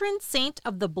patron saint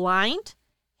of the blind,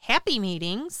 happy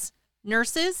meetings,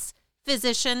 nurses,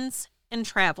 physicians, and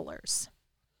travelers.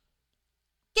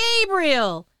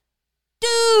 Gabriel!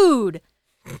 Dude!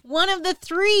 One of the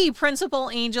 3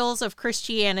 principal angels of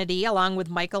Christianity, along with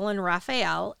Michael and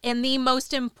Raphael, and the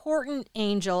most important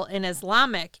angel in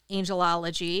Islamic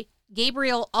angelology.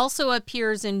 Gabriel also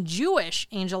appears in Jewish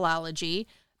angelology.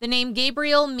 The name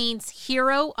Gabriel means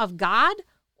hero of God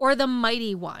or the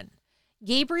mighty one.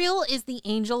 Gabriel is the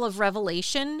angel of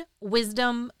revelation,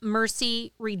 wisdom,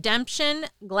 mercy, redemption,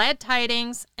 glad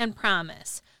tidings, and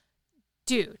promise.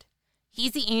 Dude,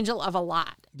 he's the angel of a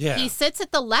lot. Yeah. He sits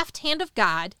at the left hand of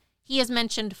God. He is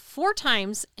mentioned 4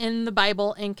 times in the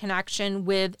Bible in connection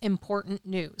with important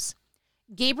news.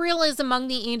 Gabriel is among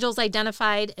the angels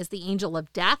identified as the angel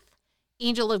of death,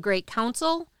 angel of great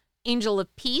counsel, angel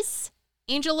of peace,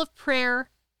 angel of prayer,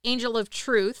 angel of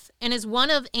truth, and is one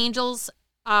of angels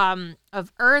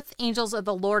of earth, angels of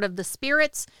the Lord of the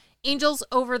spirits, angels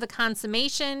over the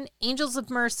consummation, angels of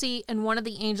mercy, and one of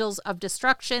the angels of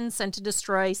destruction sent to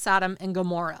destroy Sodom and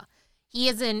Gomorrah. He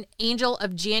is an angel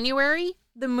of January,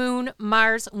 the moon,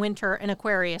 Mars, winter, and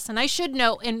Aquarius. And I should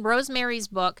note, in Rosemary's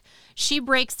book, she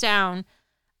breaks down,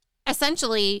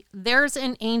 essentially, there's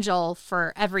an angel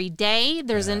for every day.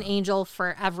 There's an angel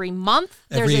for every month.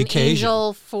 Every There's occasion. an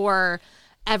angel for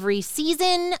every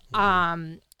season.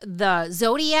 The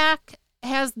zodiac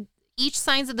has, each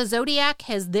signs of the zodiac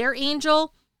has their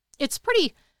angel. It's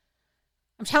pretty,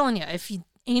 I'm telling you, if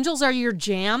angels are your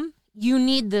jam, you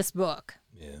need this book.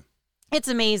 Yeah. It's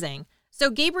amazing.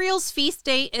 So Gabriel's feast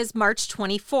day is March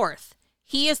 24th.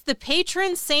 He is the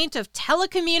patron saint of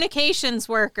telecommunications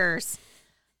workers.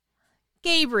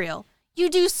 Gabriel, you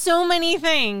do so many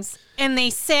things, and they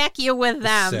sack you with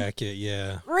them. Sack it,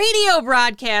 yeah. Radio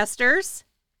broadcasters,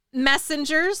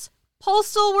 messengers,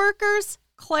 postal workers,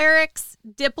 clerics,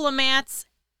 diplomats,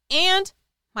 and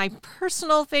my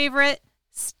personal favorite,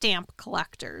 stamp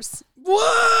collectors.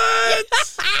 What?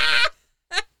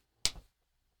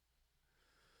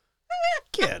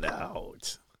 Get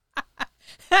out.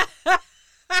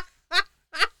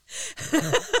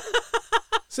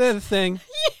 Is that a thing?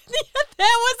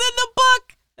 That was in the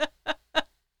book.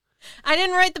 I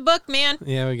didn't write the book, man.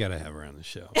 Yeah, we got to have her on the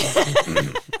show.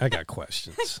 I got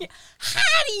questions. How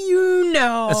do you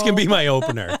know? That's going to be my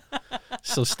opener.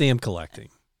 So stamp collecting.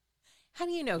 How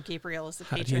do you know Gabriel is the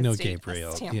How patron do you know saint of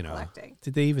Gabriel? stamp You know, collecting?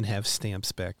 did they even have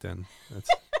stamps back then?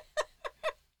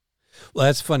 Well,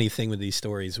 that's a funny thing with these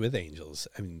stories with angels.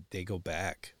 I mean, they go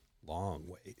back long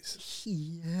ways.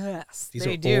 Yes, These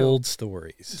they are do. old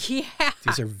stories. Yeah.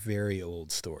 These are very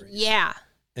old stories. Yeah.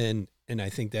 And I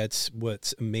think that's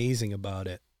what's amazing about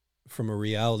it from a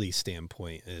reality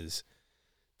standpoint is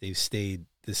they've stayed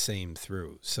the same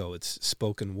through. So it's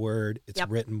spoken word, it's Yep.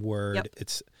 written word, Yep.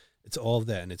 it's all of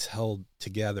that, and it's held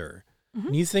together. Mhm.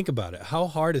 When you think about it, how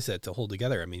hard is that to hold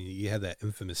together? I mean, you have that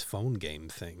infamous phone game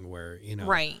thing where,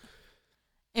 Right.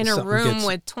 In a something room gets-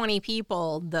 with 20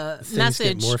 people, the things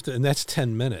message. get morphed, and that's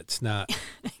 10 minutes, not,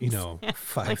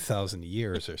 5,000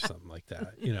 years or something like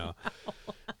that,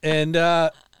 And,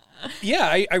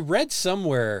 yeah, I read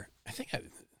somewhere, I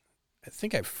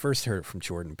think I first heard it from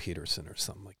Jordan Peterson or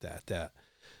something like that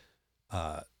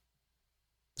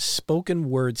spoken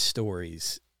word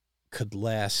stories could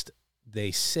last,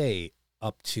 they say,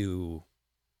 up to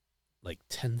like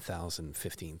 10,000,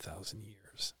 15,000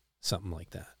 years, something like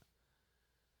that.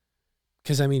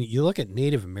 Because, I mean, you look at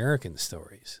Native American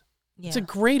stories, It's a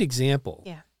great example.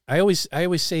 Yeah. I always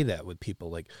say that with people,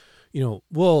 like,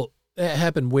 well, that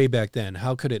happened way back then.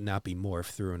 How could it not be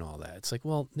morphed through and all that? It's like,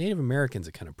 well, Native Americans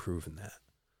have kind of proven that.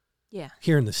 Yeah.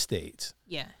 Here in the States.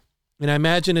 Yeah. And I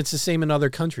imagine it's the same in other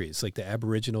countries, like the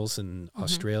Aboriginals in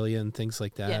Australia and things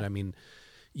like that. Yeah. I mean,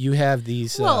 you have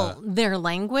these... their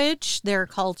language, their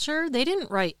culture, they didn't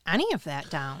write any of that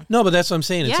down. No, but that's what I'm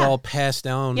saying. It's Yeah. all passed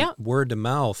down word to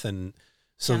mouth. And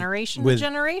so Generation to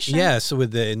generation. Yeah, so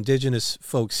with the indigenous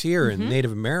folks here and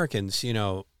Native Americans,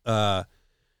 you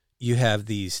have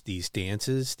these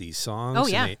dances, these songs. Oh,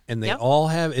 yeah. And they all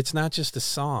have... It's not just a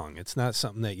song. It's not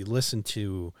something that you listen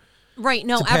to... Right.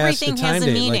 No, to pass everything the time has a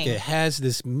day. meaning. Like, it has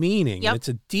this meaning. Yep. It's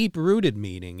a deep-rooted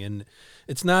meaning. And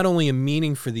it's not only a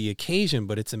meaning for the occasion,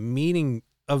 but it's a meaning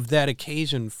of that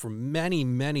occasion for many,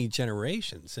 many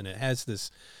generations. And it has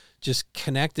this just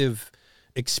connective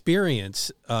experience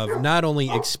of not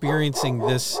only experiencing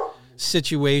this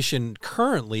situation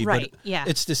currently, Right. but Yeah.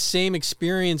 it's the same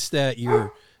experience that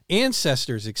your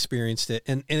ancestors experienced it,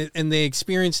 and they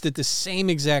experienced it the same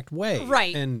exact way.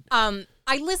 Right. And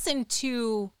I listened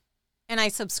to and I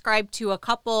subscribe to a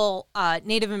couple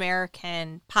Native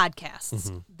American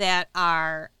podcasts that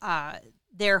are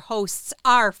their hosts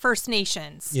are First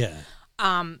Nations. yeah.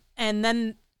 And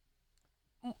then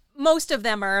most of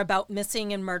them are about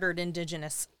missing and murdered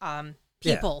Indigenous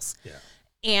peoples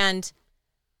and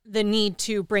the need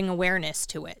to bring awareness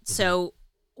to it. So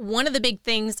one of the big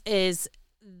things is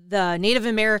the Native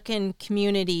American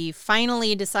community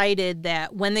finally decided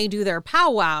that when they do their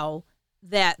powwow,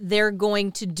 that they're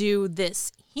going to do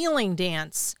this healing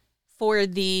dance for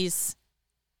these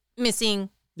missing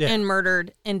and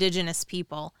murdered Indigenous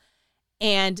people.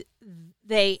 And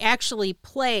they actually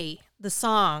play the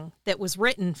song that was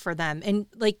written for them. And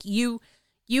like you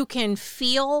can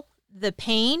feel the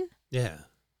pain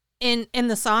in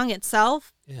the song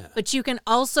itself, but you can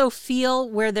also feel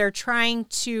where they're trying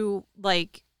to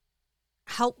like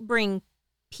help bring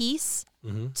peace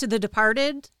to the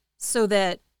departed so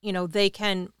that they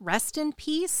can rest in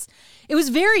peace. It was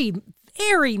very,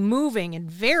 very moving and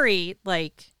very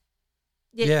like,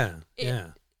 It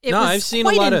was I've seen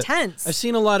quite a lot intense. I've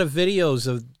seen a lot of videos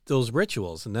of those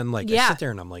rituals, and then I sit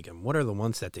there and I'm like, and what are the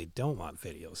ones that they don't want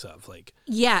videos of? Like,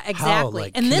 exactly. How,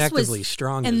 like, and this was connectively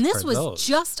strong. and this are was those?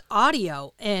 just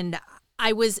audio, and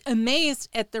I was amazed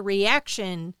at the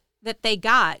reaction that they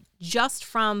got just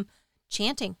from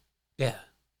chanting. Yeah.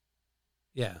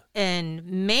 And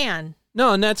man,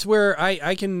 No, and that's where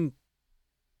I can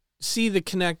see the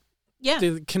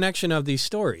connection of these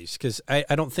stories, because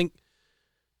I don't think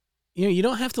you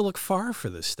don't have to look far for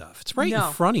this stuff. It's right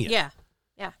in front of you. Yeah.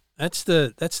 That's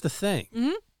the thing.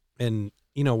 Mm-hmm. And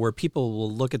where people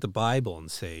will look at the Bible and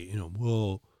say,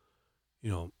 well,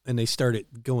 and they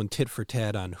started going tit for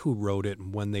tat on who wrote it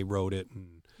and when they wrote it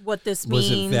and what this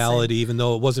was means. it valid, even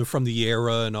though it wasn't from the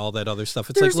era and all that other stuff.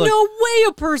 It's There's like, no way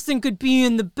a person could be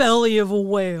in the belly of a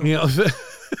whale. look,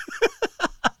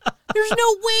 There's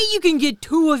no way you can get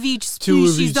two of each two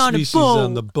species, of each on, species a boat.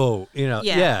 on the boat.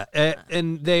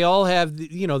 And they all have,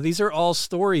 these are all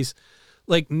stories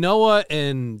like Noah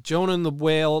and Jonah and the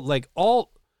whale. Like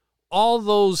all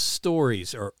those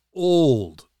stories are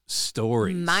old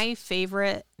stories. My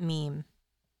favorite meme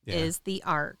is the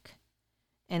ark,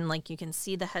 and like you can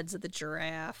see the heads of the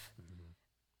giraffe,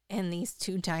 and these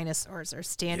two dinosaurs are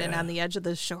standing on the edge of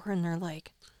the shore, and they're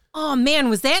like, "Oh man,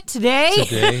 was that today?"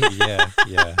 Today,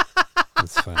 yeah.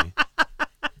 That's funny.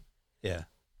 Yeah.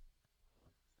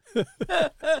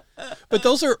 But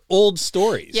those are old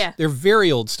stories. Yeah. They're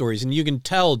very old stories, and you can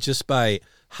tell just by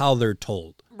how they're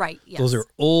told. Right. Yes. Those are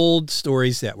old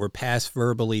stories that were passed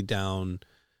verbally down,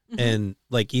 and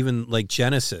like even like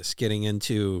Genesis, getting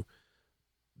into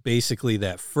basically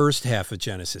that first half of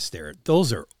Genesis there.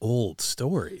 Those are old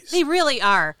stories. They really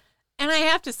are. And I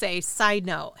have to say, side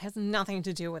note, has nothing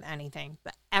to do with anything,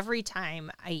 but every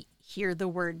time I hear the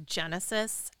word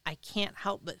Genesis, I can't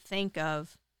help but think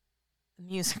of the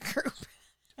music group.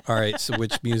 All right, so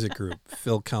which music group?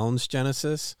 Phil Collins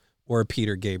Genesis or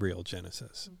Peter Gabriel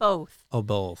Genesis? Both. Oh,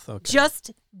 both. Okay.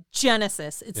 Just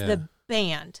Genesis. It's the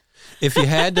band. If you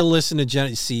had to listen to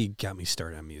Genesis, see, you got me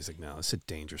started on music now. It's a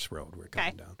dangerous road we're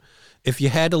going down. If you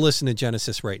had to listen to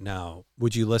Genesis right now,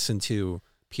 would you listen to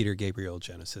Peter Gabriel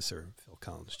Genesis or Phil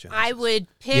Collins Genesis? I would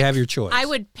pick. You have your choice. I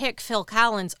would pick Phil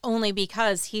Collins only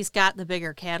because he's got the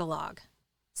bigger catalog.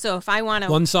 So if I want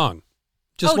to, one song,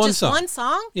 just one song. One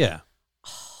song? Yeah.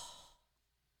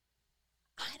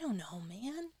 I don't know,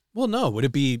 man. Well, no. Would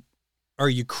it be? Are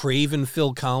you craving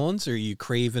Phil Collins or are you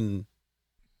craving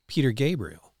Peter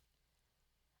Gabriel?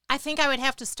 I think I would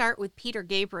have to start with Peter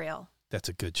Gabriel that's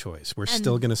a good choice. We're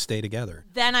still going to stay together.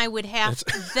 Then I would have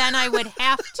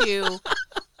to,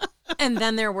 and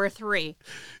then there were 3.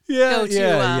 Go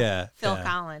to Phil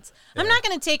Collins. I'm not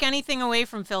going to take anything away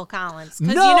from Phil Collins.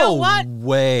 Because you know what? No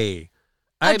way.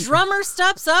 A drummer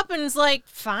steps up and is like,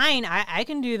 fine, I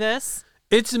can do this.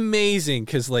 It's amazing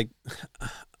because, like,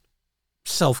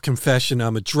 self-confession,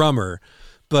 I'm a drummer,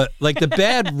 but, like, the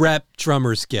bad rep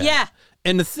drummers get. Yeah.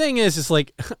 And the thing is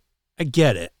like, I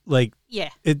get it. Like, yeah,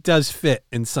 it does fit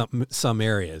in some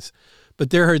areas. But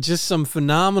there are just some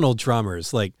phenomenal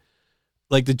drummers, like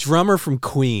the drummer from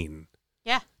Queen.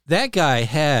 Yeah. That guy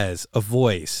has a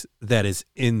voice that is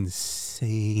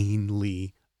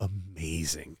insanely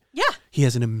amazing. Yeah. He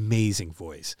has an amazing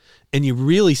voice. And you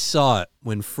really saw it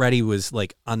when Freddie was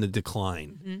like on the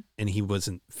decline and he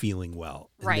wasn't feeling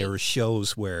well. And right. There were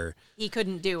shows where he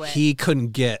couldn't do it. He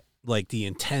couldn't get like the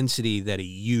intensity that he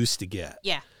used to get.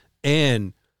 Yeah.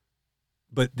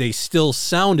 But they still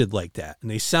sounded like that.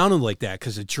 And they sounded like that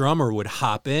because the drummer would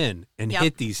hop in and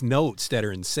hit these notes that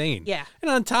are insane. Yeah. And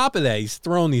on top of that, he's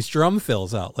throwing these drum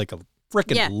fills out like a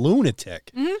freaking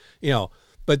lunatic. Mm-hmm. You know,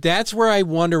 but that's where I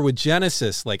wonder with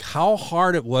Genesis, like how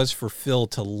hard it was for Phil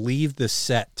to leave the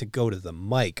set to go to the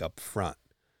mic up front.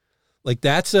 Like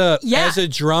that's as a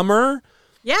drummer,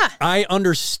 I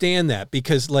understand that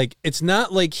because like it's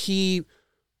not like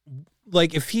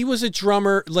like if he was a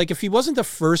drummer, like if he wasn't the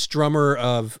first drummer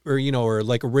or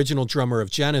like original drummer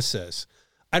of Genesis,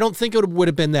 I don't think it would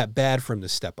have been that bad for him to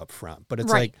step up front. But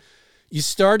it's like you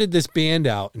started this band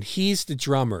out and he's the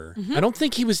drummer. I don't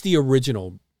think he was the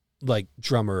original like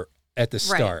drummer at the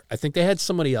start. Right. I think they had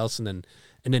somebody else and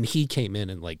then he came in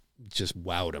and like just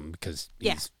wowed him because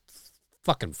he's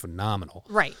fucking phenomenal.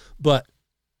 Right. But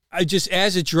I just,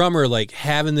 as a drummer, like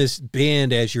having this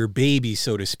band as your baby,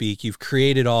 so to speak, you've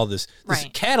created all this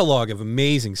catalog of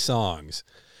amazing songs.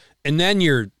 And then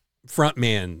your front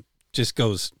man just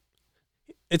goes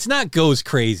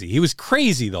crazy. He was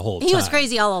crazy the whole time. He was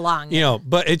crazy all along. You know,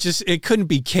 but it couldn't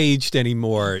be caged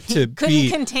anymore to couldn't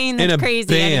contain the crazy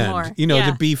band, anymore. You know,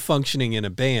 to be functioning in a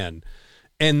band.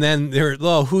 And then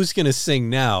who's going to sing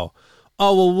now?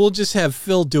 Oh, well, we'll just have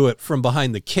Phil do it from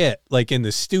behind the kit, like in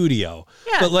the studio.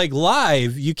 Yeah. But like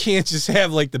live, you can't just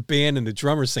have like the band and the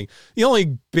drummer sing. The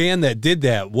only band that did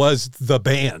that was the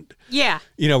band. Yeah.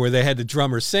 You know, where they had the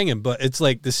drummer singing. But it's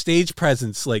like the stage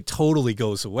presence like totally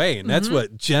goes away. And that's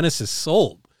what Genesis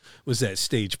sold was that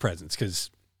stage presence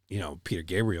because, you know, Peter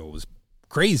Gabriel was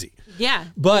crazy. Yeah.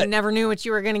 But you never knew what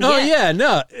you were going to get. Oh, yeah,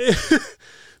 no.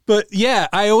 But yeah,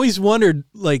 I always wondered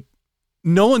like,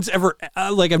 no one's ever,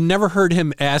 like, I've never heard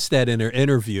him ask that in an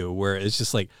interview where it's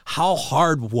just like, how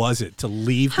hard was it to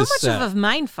leave the set? How much of a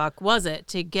mindfuck was it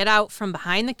to get out from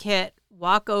behind the kit,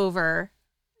 walk over,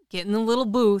 get in the little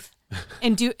booth,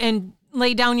 and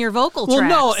lay down your vocal tracks?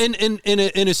 Well, no,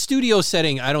 in a studio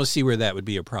setting, I don't see where that would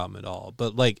be a problem at all.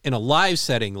 But, like, in a live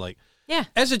setting, like,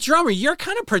 as a drummer, you're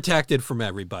kind of protected from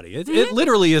everybody. It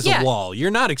literally is a wall.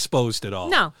 You're not exposed at all.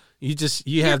 No.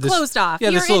 You're have this closed off.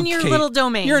 You're in your little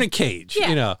domain. You're in a cage,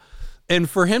 you know. And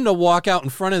for him to walk out in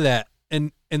front of that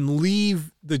and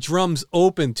leave the drums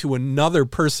open to another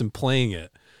person playing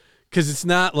it, because it's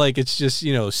not like it's just,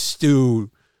 you know,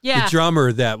 Stu, the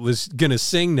drummer that was gonna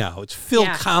sing now. It's Phil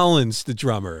Collins, the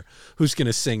drummer, who's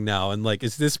gonna sing now. And like,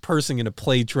 is this person gonna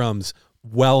play drums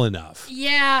well enough?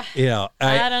 Yeah. You know,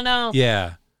 I don't know.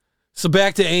 Yeah. So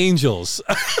back to Angels.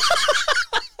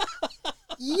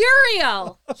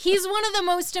 Uriel. He's one of the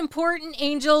most important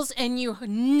angels, and you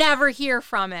never hear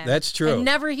from him. That's true. And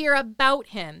never hear about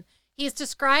him. He's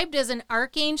described as an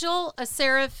archangel, a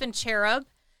seraph, and cherub.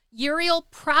 Uriel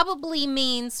probably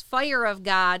means fire of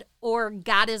God or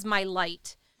God is my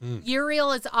light.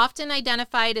 Uriel is often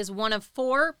identified as one of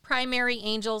 4 primary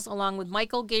angels, along with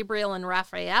Michael, Gabriel, and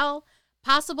Raphael.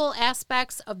 Possible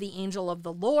aspects of the angel of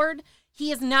the Lord.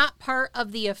 He is not part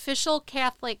of the official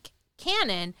Catholic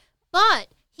canon, but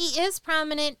he is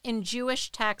prominent in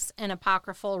Jewish texts and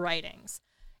apocryphal writings.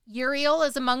 Uriel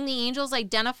is among the angels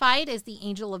identified as the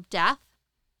angel of death,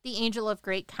 the angel of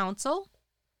great counsel,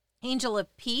 angel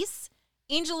of peace,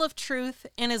 angel of truth,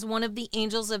 and is one of the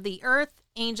angels of the earth,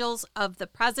 angels of the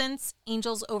presence,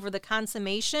 angels over the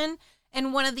consummation,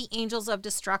 and one of the angels of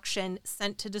destruction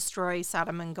sent to destroy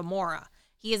Sodom and Gomorrah.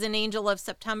 He is an angel of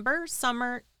September,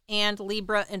 summer, and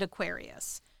Libra and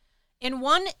Aquarius. In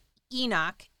 1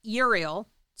 Enoch, Uriel,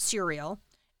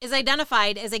 is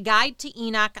identified as a guide to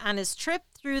Enoch on his trip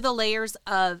through the layers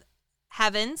of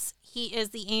heavens. He is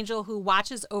the angel who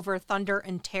watches over thunder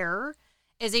and terror.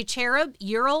 As a cherub,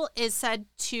 Uriel is said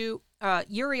to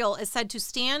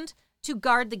stand to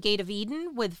guard the gate of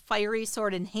Eden with fiery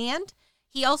sword in hand.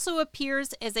 He also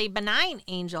appears as a benign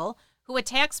angel who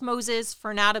attacks Moses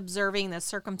for not observing the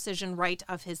circumcision rite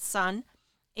of his son.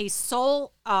 A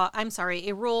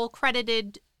role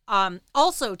credited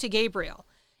also to Gabriel.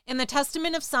 In the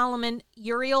Testament of Solomon,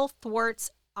 Uriel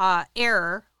thwarts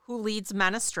error, who leads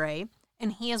men astray,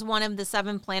 and he is one of the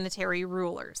 7 planetary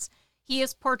rulers. He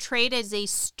is portrayed as a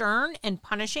stern and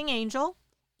punishing angel.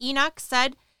 Enoch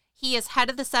said he is head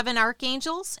of the 7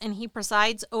 archangels, and he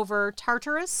presides over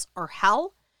Tartarus, or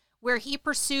hell, where he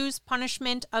pursues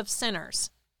punishment of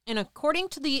sinners. And according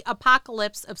to the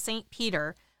Apocalypse of St.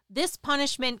 Peter, this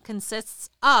punishment consists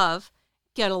of,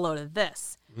 get a load of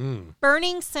this,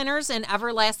 burning sinners in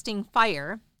everlasting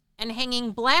fire and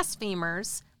hanging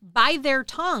blasphemers by their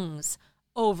tongues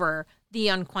over the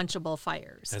unquenchable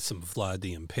fires. That's some Vlad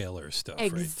the Impaler stuff.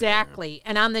 Exactly. Right there.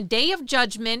 And on the day of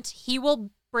judgment, he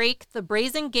will break the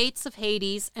brazen gates of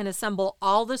Hades and assemble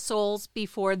all the souls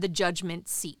before the judgment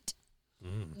seat.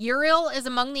 Uriel is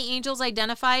among the angels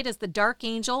identified as the dark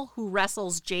angel who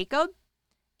wrestles Jacob.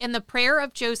 In the prayer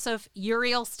of Joseph,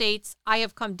 Uriel states, "I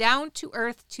have come down to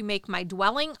earth to make my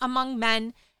dwelling among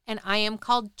men, and I am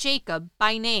called Jacob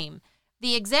by name."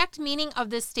 The exact meaning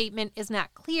of this statement is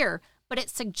not clear, but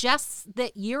it suggests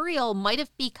that Uriel might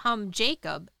have become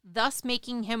Jacob, thus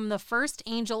making him the first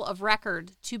angel of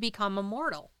record to become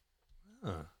immortal.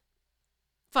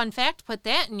 Fun fact, put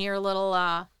that in your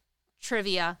little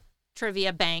trivia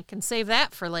bank and save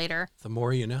that for later. The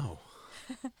more you know.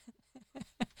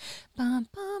 Bum,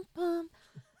 bum, bum.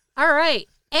 All right.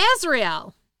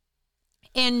 Azrael.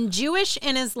 In Jewish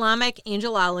and Islamic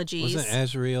angelologies. Wasn't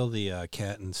Azrael the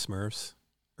cat in Smurfs?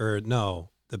 Or no,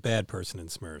 the bad person in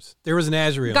Smurfs. There was an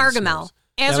Azrael Gargamel.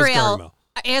 in Smurfs.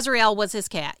 Azrael was his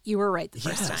cat. You were right the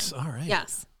first time. Yes, all right.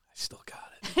 Yes. I still got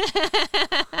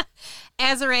it.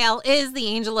 Azrael is the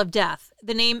angel of death.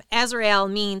 The name Azrael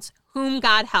means whom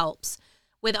God helps.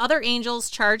 With other angels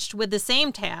charged with the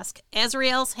same task,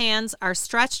 Azrael's hands are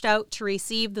stretched out to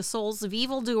receive the souls of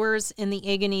evildoers in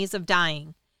the agonies of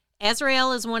dying.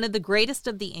 Azrael is one of the greatest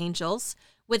of the angels,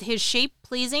 with his shape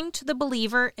pleasing to the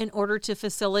believer in order to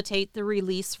facilitate the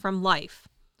release from life.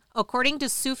 According to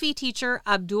Sufi teacher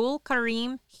Abdul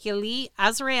Karim Hili,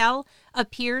 Azrael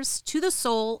appears to the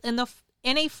soul in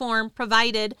a form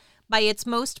provided by its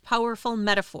most powerful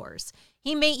metaphors.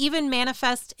 He may even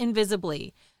manifest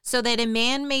invisibly, so that a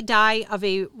man may die of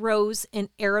a rose in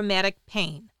aromatic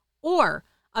pain, or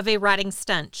of a rotting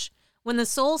stench. When the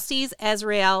soul sees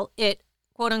Azrael, it,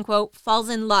 quote-unquote, falls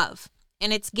in love,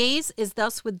 and its gaze is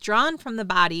thus withdrawn from the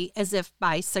body as if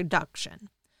by seduction.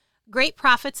 Great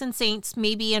prophets and saints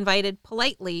may be invited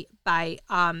politely by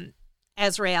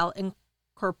Azrael in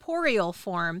corporeal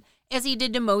form, as he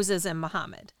did to Moses and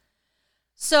Muhammad.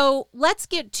 So let's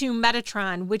get to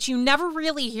Metatron, which you never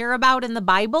really hear about in the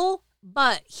Bible,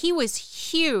 but he was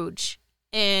huge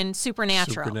in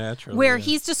Supernatural, where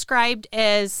he's described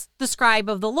as the scribe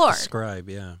of the Lord. Scribe,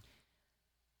 yeah.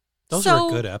 Those were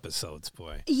good episodes,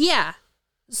 boy. Yeah.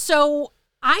 So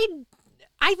I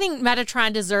think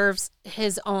Metatron deserves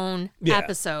his own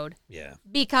episode. Yeah.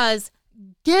 Because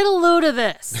get a load of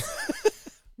this.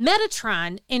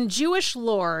 Metatron in Jewish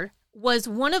lore was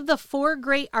one of the 4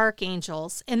 great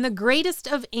archangels and the greatest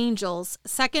of angels,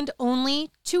 second only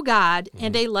to God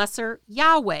and a lesser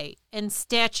Yahweh in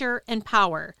stature and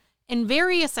power. In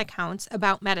various accounts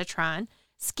about Metatron,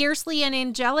 scarcely an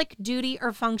angelic duty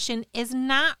or function is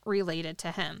not related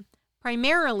to him.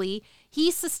 Primarily,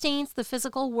 he sustains the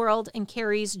physical world and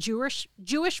carries Jewish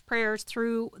prayers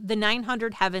through the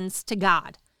 900 heavens to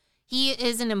God. He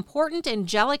is an important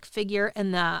angelic figure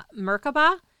in the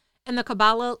Merkabah and the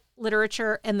Kabbalah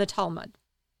literature and the Talmud.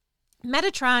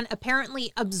 Metatron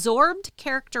apparently absorbed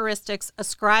characteristics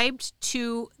ascribed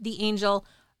to the angel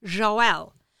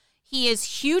Joel. He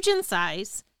is huge in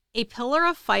size, a pillar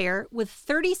of fire with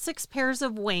 36 pairs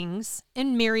of wings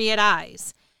and myriad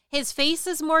eyes. His face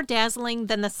is more dazzling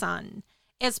than the sun.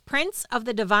 As Prince of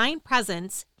the Divine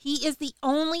Presence, he is the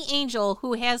only angel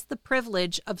who has the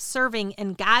privilege of serving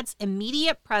in God's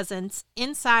immediate presence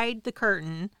inside the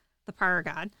curtain, the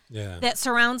paragod, that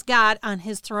surrounds God on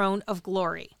his throne of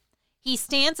glory. He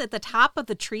stands at the top of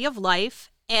the tree of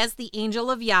life as the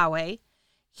angel of Yahweh.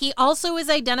 He also is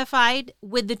identified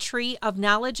with the tree of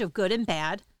knowledge of good and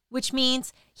bad, which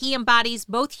means he embodies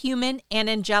both human and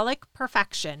angelic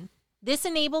perfection. This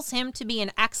enables him to be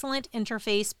an excellent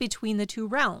interface between the two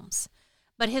realms,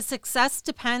 but his success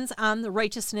depends on the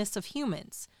righteousness of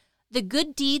humans. The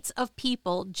good deeds of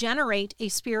people generate a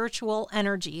spiritual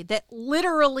energy that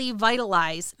literally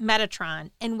vitalize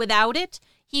Metatron, and without it,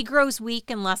 he grows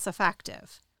weak and less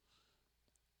effective.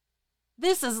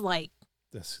 This is like...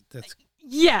 That's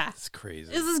Yeah. It's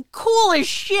crazy. This is cool as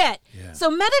shit. Yeah.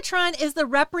 So Metatron is the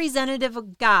representative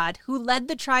of God who led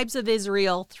the tribes of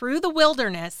Israel through the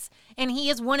wilderness, and he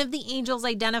is one of the angels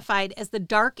identified as the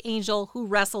dark angel who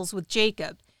wrestles with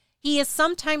Jacob. He is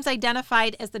sometimes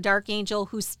identified as the dark angel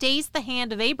who stays the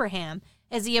hand of Abraham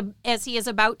as he is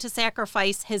about to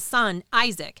sacrifice his son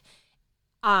Isaac.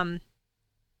 And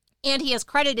he is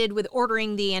credited with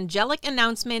ordering the angelic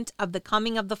announcement of the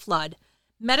coming of the flood.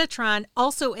 Metatron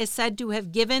also is said to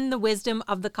have given the wisdom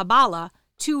of the Kabbalah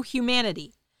to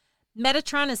humanity.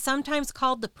 Metatron is sometimes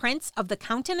called the Prince of the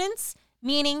Countenance,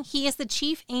 meaning he is the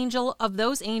chief angel of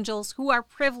those angels who are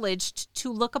privileged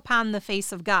to look upon the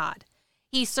face of God.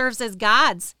 He serves as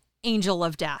God's angel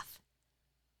of death.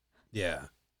 Yeah.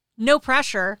 No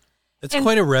pressure. It's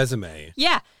quite a resume.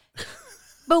 Yeah.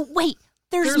 But wait,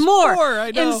 there's more. more. I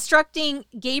know. Instructing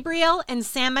Gabriel and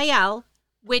Samael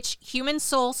which human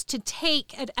souls to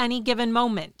take at any given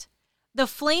moment. The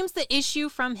flames that issue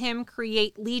from him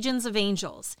create legions of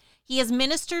angels. He is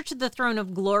minister to the throne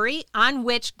of glory on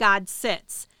which God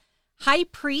sits. High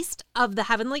priest of the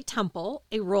heavenly temple,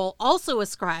 a role also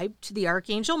ascribed to the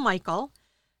archangel Michael.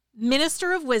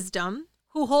 Minister of wisdom,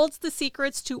 who holds the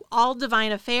secrets to all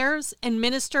divine affairs, and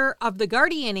minister of the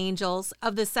guardian angels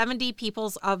of the 70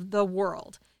 peoples of the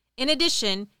world. In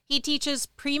addition, he teaches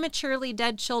prematurely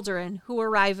dead children who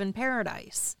arrive in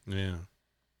paradise. Yeah.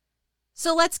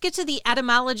 So let's get to the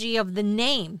etymology of the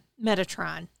name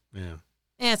Metatron. Yeah.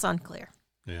 It's unclear.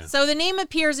 Yeah. So the name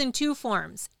appears in two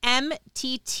forms,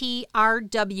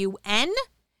 M-T-T-R-W-N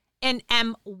and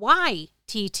M-Y-T-T-R-W-N.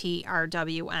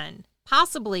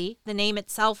 Possibly the name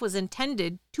itself was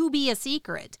intended to be a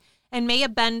secret and may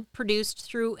have been produced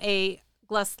through a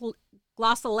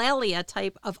glossolalia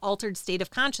type of altered state of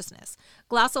consciousness.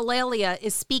 Glossolalia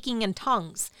is speaking in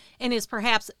tongues and is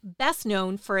perhaps best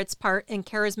known for its part in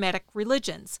charismatic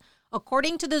religions.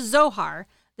 According to the Zohar,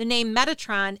 the name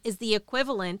Metatron is the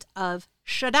equivalent of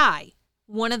Shaddai,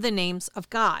 one of the names of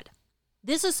God.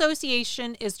 This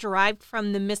association is derived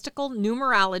from the mystical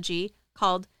numerology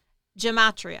called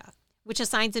gematria, which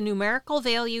assigns a numerical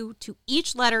value to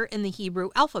each letter in the Hebrew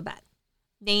alphabet.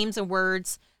 Names and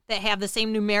words that have the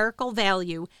same numerical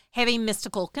value have a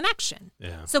mystical connection.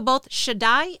 Yeah. So both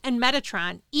Shaddai and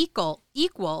Metatron equal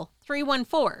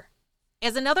 314.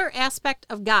 As another aspect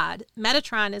of God,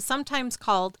 Metatron is sometimes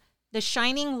called the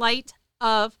shining light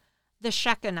of the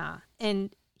Shekinah,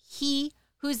 and he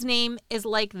whose name is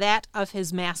like that of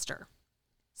his master.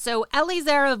 So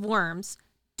Eliezer of Worms,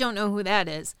 don't know who that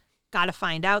is, gotta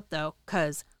find out though,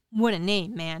 because what a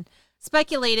name, man,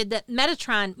 speculated that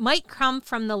Metatron might come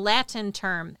from the Latin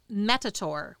term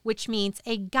metator, which means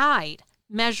a guide,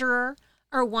 measurer,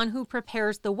 or one who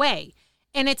prepares the way,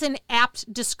 and it's an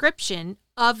apt description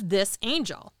of this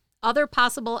angel. Other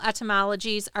possible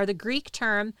etymologies are the Greek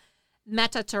term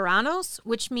metatyrannos,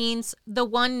 which means the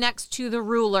one next to the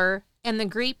ruler, and the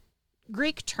Greek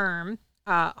term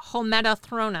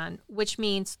hometathronon, which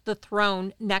means the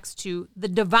throne next to the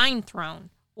divine throne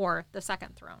or the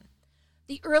second throne.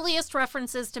 The earliest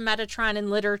references to Metatron in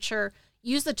literature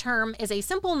use the term as a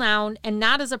simple noun and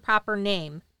not as a proper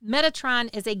name.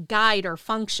 Metatron is a guide or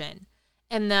function.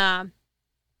 In the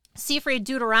Sefer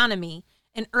Deuteronomy,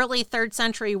 an early 3rd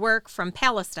century work from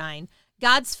Palestine,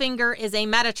 God's finger is a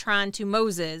Metatron to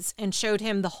Moses and showed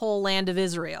him the whole land of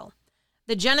Israel.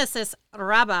 The Genesis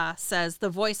Rabbah says the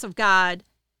voice of God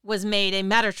was made a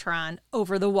Metatron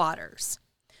over the waters.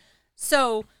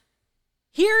 So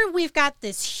here we've got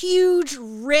this huge,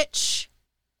 rich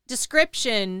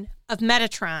description of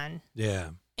Metatron. Yeah.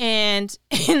 And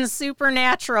in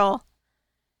Supernatural,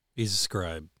 He's a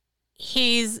scribe.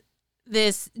 He's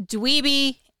this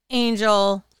dweeby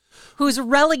angel who's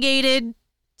relegated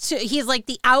to, he's like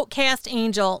the outcast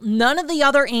angel. None of the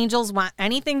other angels want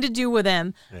anything to do with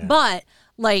him. Yeah. But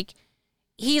like,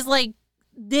 he's like,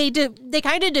 they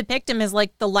kind of depict him as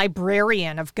like the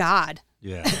librarian of God.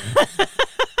 Yeah.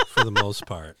 For the most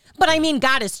part. But I mean,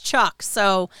 God is Chuck.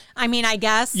 So, I mean, I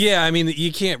guess. Yeah, I mean,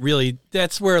 you can't really,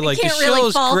 that's where like the can't really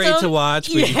show's fault great him. to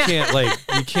watch, but Yeah.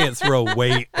 you can't throw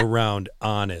weight around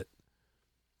on it.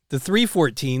 The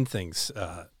 314 things,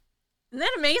 Isn't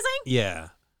that amazing? yeah.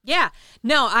 Yeah.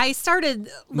 No, I started.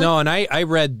 No, and I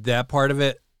read that part of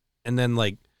it, and then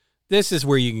like this is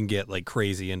where you can get like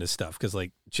crazy into stuff, because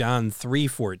like John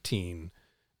 3:14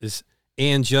 is,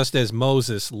 and just as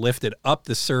Moses lifted up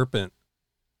the serpent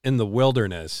in the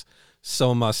wilderness,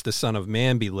 so must the Son of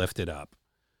Man be lifted up.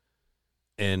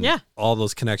 And Yeah. all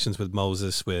those connections with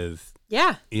Moses, with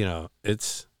Yeah. you know,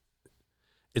 it's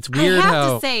weird I have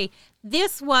how to say,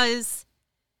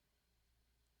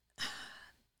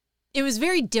 it was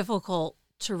very difficult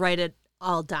to write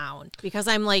all down because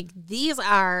I'm like, these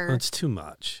are. Well, it's too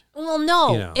much. Well,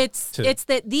 no, You know, it's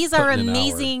that these are put in an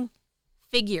amazing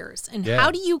figures, and Yeah.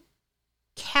 how do you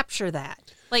capture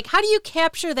that? Like, how do you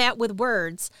capture that with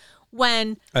words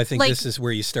when I think like, this is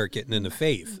where you start getting into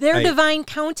faith. their divine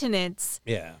countenance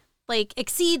Yeah. like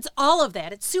exceeds all of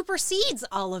that? It supersedes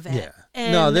all of it. Yeah.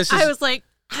 And No, this I is- was like,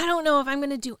 I don't know if I'm going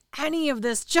to do any of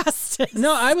this justice.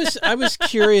 No, I was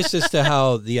curious as to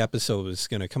how the episode was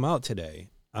going to come out today.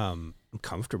 I'm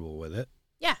comfortable with it.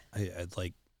 Yeah. I'd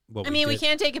like what I mean, we did.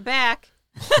 can't take it back.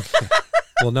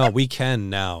 Well, no, we can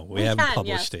now. We haven't can,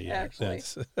 published yes, it yet.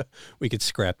 actually. We could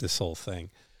scrap this whole thing.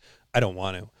 I don't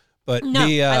want to, but No,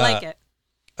 I like it.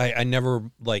 I never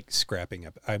like scrapping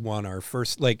up. I want our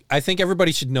first, like, I think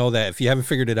everybody should know that if you haven't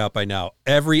figured it out by now,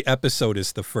 every episode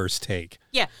is the first take.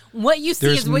 Yeah. What you see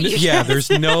is what you yeah, get. there's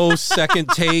no second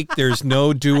take. There's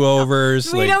no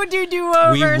do-overs. We don't do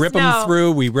do-overs. We rip them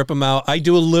through. We rip them out. I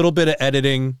do a little bit of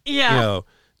editing. Yeah. You know,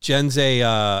 Jen's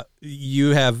you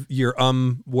have your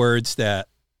words that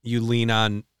you lean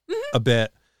on a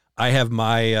bit. I have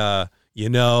my,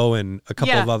 and a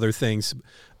couple of other things.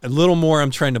 A little more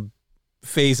I'm trying to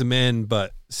phase them in,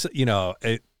 but,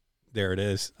 there it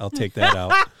is. I'll take that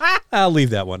out. I'll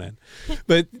leave that one in.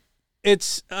 But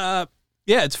it's,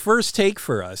 it's first take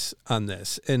for us on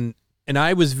this. And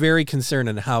I was very concerned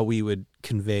on how we would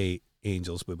convey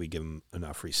angels. Would we give them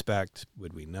enough respect?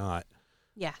 Would we not?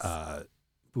 Yes.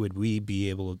 Would we be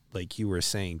able, like you were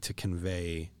saying, to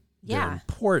convey their Yeah.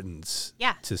 importance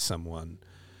Yeah. to someone?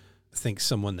 I think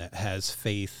someone that has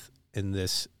faith in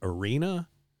this arena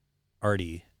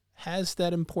already has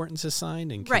that importance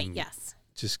assigned and can Right, yes.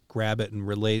 just grab it and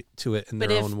relate to it in But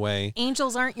their if own way.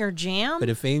 Angels aren't your jam. But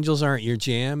if angels aren't your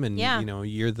jam and, Yeah.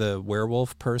 you're the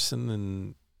werewolf person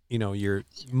and, you're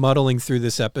muddling through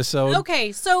this episode.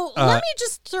 Okay, so let me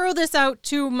just throw this out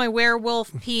to my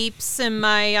werewolf peeps and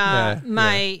my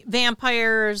my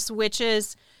vampires,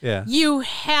 witches. Yeah. You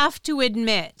have to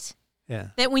admit Yeah.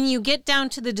 that when you get down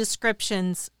to the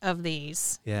descriptions of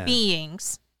these Yeah.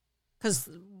 beings, because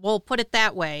we'll put it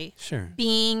that way, Sure.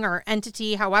 being or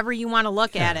entity, however you want to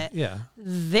look at it, Yeah.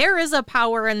 there is a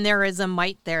power and there is a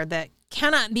might there that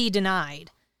cannot be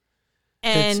denied.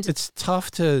 And It's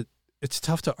tough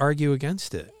to argue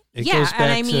against it. It yeah, goes back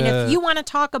and I mean, to, if you want to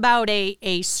talk about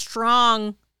a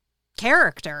strong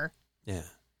character, yeah.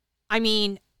 I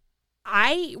mean,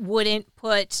 I wouldn't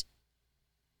put.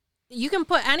 You can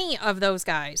put any of those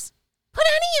guys. Put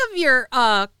any of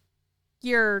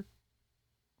your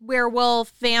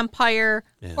werewolf, vampire,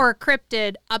 Yeah. or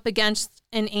cryptid up against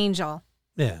an angel,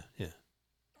 Yeah, yeah.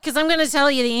 because I'm going to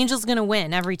tell you the angel's going to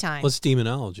win every time. Well, it's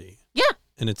demonology. Yeah.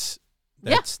 And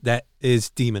that is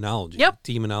demonology. Yep.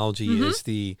 Demonology Mhm. is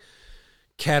the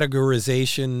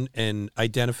categorization and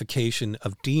identification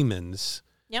of demons.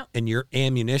 Yep. And your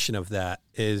ammunition of that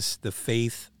is the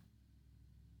faith,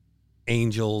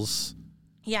 angels,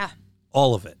 Yeah.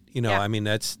 all of it. Yeah. I mean,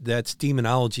 that's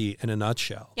demonology in a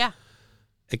nutshell. Yeah.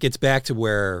 It gets back to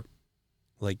where,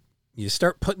 like, you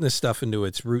start putting this stuff into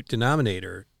its root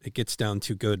denominator, it gets down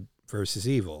to good versus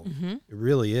evil. Mm-hmm. It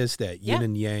really is that yin Yeah.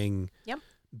 and yang Yep.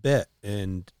 bit.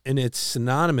 And it's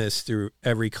synonymous through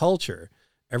every culture.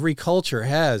 Every culture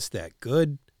has that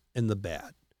good and the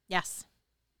bad, Yes.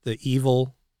 the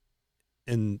evil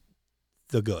and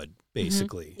the good,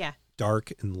 basically. Yeah.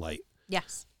 Dark and light.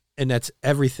 Yes. And that's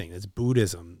everything. That's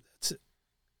Buddhism. That's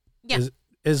Yeah.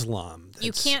 Islam.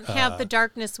 You That's, can't have the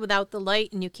darkness without the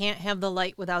light, and you can't have the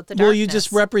light without the darkness. Well, you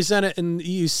just represent it, and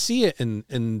you see it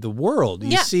in the world.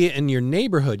 You Yeah. see it in your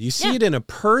neighborhood. You see Yeah. it in a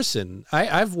person.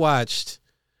 I've watched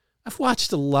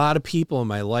a lot of people in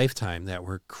my lifetime that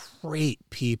were great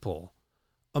people,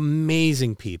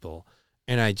 amazing people,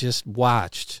 and I just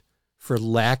watched, for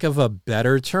lack of a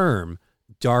better term,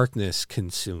 darkness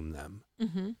consume them.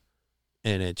 Mm-hmm.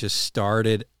 And it just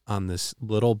started on this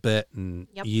little bit, and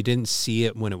Yep. you didn't see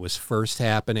it when it was first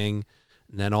happening,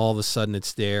 and then all of a sudden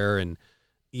it's there. And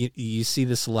you see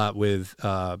this a lot with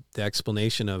the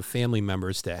explanation of family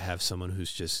members that have someone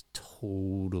who's just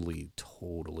totally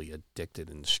addicted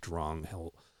and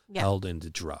held into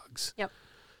drugs. Yep.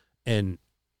 And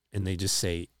they just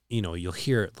say, you'll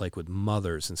hear it like with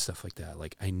mothers and stuff like that.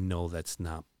 Like, I know that's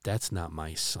not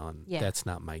my son. Yeah. That's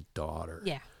not my daughter.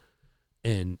 Yeah.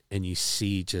 And you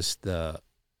see just the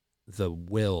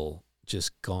will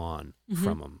just gone Mhm.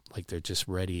 from them. Like, they're just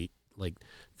ready. Like,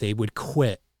 they would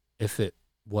quit if it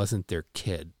wasn't their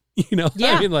kid. Yeah.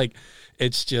 I mean, like,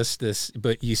 it's just this,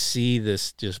 but you see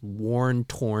this just worn,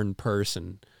 torn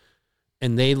person,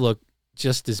 and they look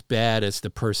just as bad as the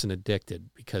person addicted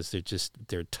because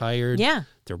they're tired. Yeah.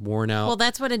 They're worn out. Well,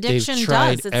 that's what addiction They've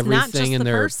tried does. It's everything not just in the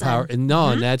their person. power. And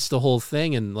and that's the whole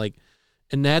thing. And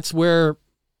that's where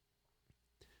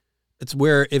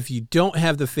if you don't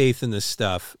have the faith in this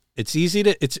stuff, it's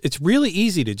really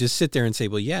easy to just sit there and say,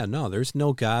 well, yeah, no, there's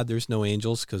no God, there's no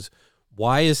angels, because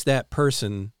why is that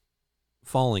person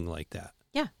falling like that?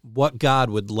 Yeah. What God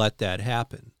would let that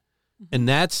happen? Mm-hmm. And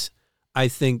that's, I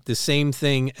think, the same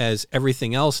thing as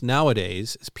everything else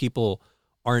nowadays, is people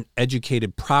aren't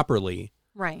educated properly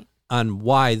on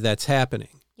why that's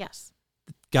happening. Yes.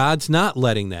 God's not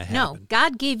letting that happen. No,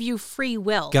 God gave you free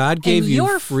will. God gave you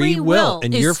your free will.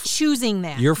 And you're choosing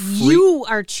that. You're free. You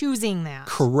are choosing that.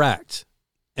 Correct.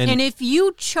 And if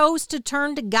you chose to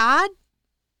turn to God,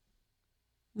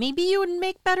 maybe you would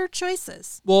make better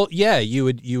choices. Well, yeah, you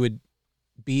would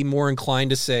be more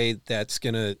inclined to say that's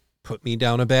going to put me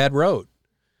down a bad road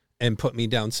and put me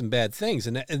down some bad things.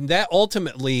 And that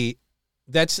ultimately,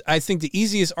 that's, I think, the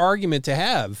easiest argument to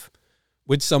have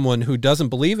with someone who doesn't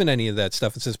believe in any of that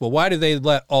stuff and says, well, why do they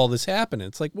let all this happen? And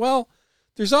it's like, well,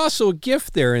 there's also a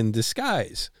gift there in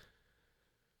disguise.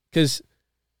 Because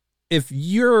if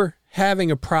you're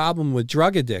having a problem with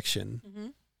drug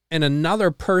addiction and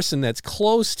another person that's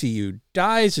close to you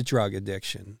dies of drug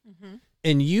addiction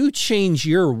and you change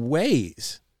your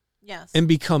ways and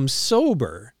become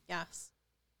sober,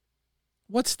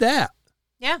 what's that?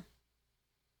 Yeah.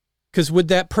 Because would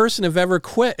that person have ever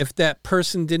quit if that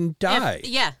person didn't die?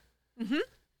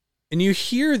 And you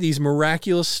hear these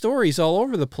miraculous stories all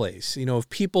over the place, of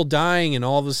people dying and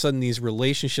all of a sudden these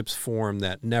relationships form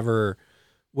that never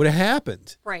would have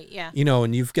happened. Right, yeah.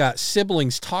 And you've got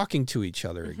siblings talking to each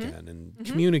other again and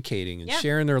communicating and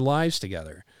sharing their lives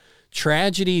together.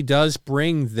 Tragedy does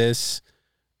bring this.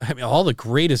 I mean, all the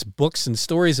greatest books and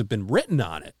stories have been written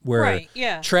on it, where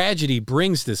tragedy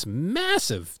brings this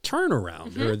massive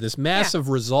turnaround or this massive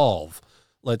resolve,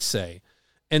 let's say.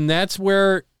 And that's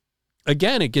where,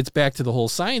 again, it gets back to the whole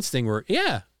science thing where,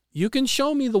 you can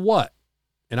show me the what,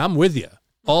 and I'm with you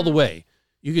all the way.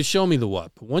 You can show me the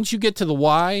what. But once you get to the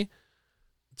why,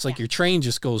 it's like your train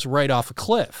just goes right off a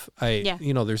cliff.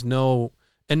 There's no...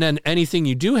 And then anything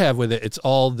you do have with it, it's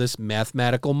all this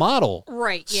mathematical model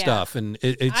stuff. And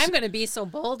it's, I'm going to be so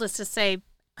bold as to say,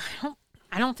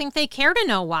 I don't think they care to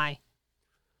know why.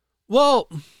 Well,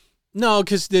 no,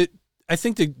 because I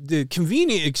think the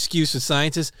convenient excuse of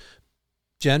science is,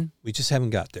 Jen, we just haven't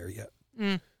got there yet.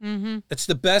 It's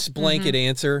the best blanket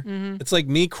answer. It's like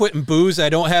me quitting booze. I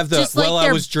don't have the just like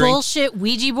I was drinking bullshit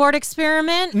Ouija board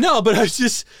experiment. No, but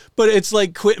it's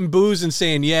like quitting booze and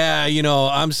saying,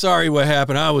 I'm sorry what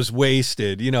happened. I was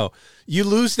wasted. You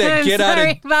lose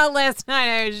that about last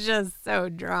night. I was just so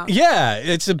drunk. Yeah,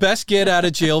 it's the best get out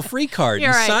of jail free card. You're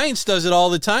right. Science does it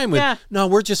all the time with, no,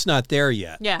 we're just not there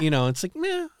yet. Yeah. It's like,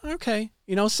 okay.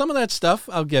 Some of that stuff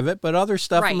I'll give it, but other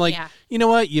stuff I'm like, you know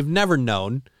what? You've never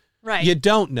known. Right. You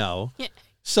don't know. Yeah.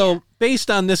 So based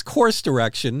on this course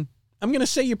direction, I'm going to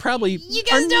say you probably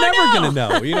are never going to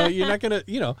know. You're not going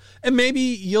to, and maybe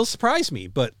you'll surprise me.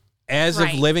 But as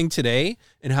of living today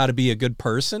and how to be a good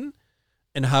person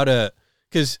and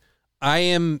because I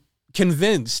am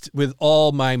convinced with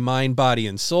all my mind, body,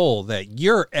 and soul that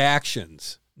your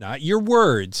actions, not your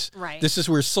words. Right. This is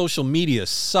where social media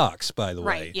sucks, by the way.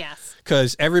 Right, yes.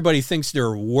 Because everybody thinks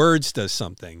their words does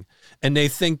something. And they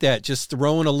think that just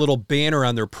throwing a little banner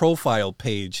on their profile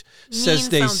page says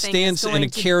they stand and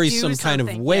it carries some kind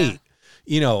of weight,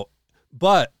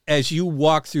 But as you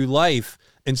walk through life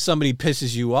and somebody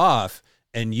pisses you off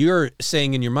and you're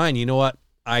saying in your mind, you know what?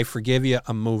 I forgive you.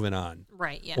 I'm moving on.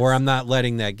 Right, yes. Or I'm not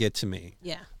letting that get to me.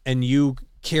 Yeah. And you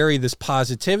carry this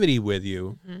positivity with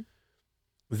you.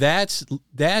 That's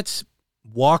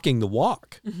walking the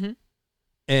walk.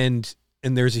 And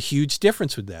there's a huge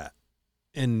difference with that.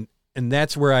 And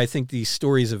that's where I think these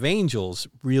stories of angels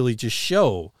really just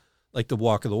show like the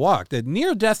walk of the walk. The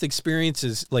near-death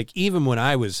experiences, like even when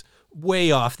I was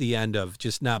way off the end of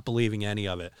just not believing any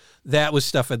of it, that was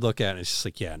stuff I'd look at and it's just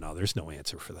like, there's no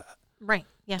answer for that. Right,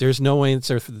 yeah. There's no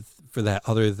answer for that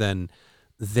other than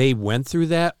they went through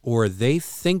that or they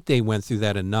think they went through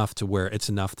that enough to where it's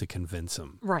enough to convince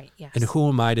them. Right, yes. And who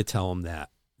am I to tell them that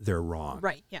they're wrong?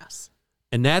 Right, yes.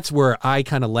 And that's where I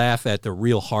kind of laugh at the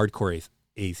real hardcore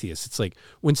atheists. It's like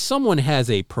when someone has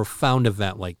a profound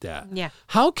event like that,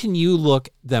 how can you look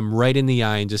them right in the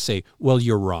eye and just say, well,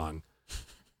 you're wrong?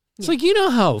 It's like,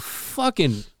 how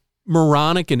fucking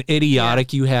moronic and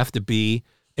idiotic you have to be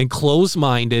and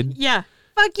close-minded. Yeah.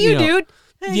 Fuck you, dude.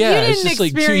 Yeah, you didn't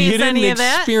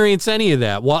experience any of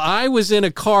that. While I was in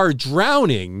a car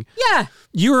drowning,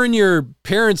 you were in your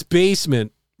parents'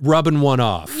 basement rubbing one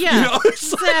off. Yeah,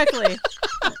 exactly.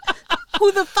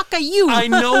 Who the fuck are you? I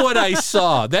know what I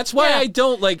saw. That's why I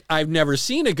don't I've never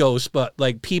seen a ghost, but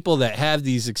people that have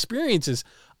these experiences,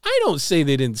 I don't say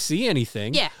they didn't see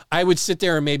anything. Yeah. I would sit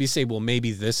there and maybe say, well,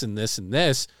 maybe this and this and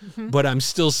this, but I'm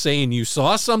still saying you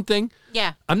saw something.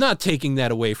 Yeah. I'm not taking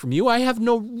that away from you. I have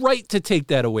no right to take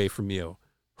that away from you.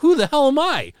 Who the hell am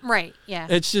I? Right. Yeah.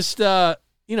 It's just, but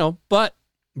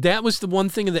that was the one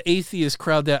thing of the atheist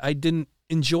crowd that I didn't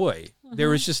enjoy. There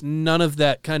was just none of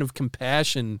that kind of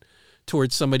compassion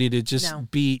towards somebody to just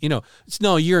be,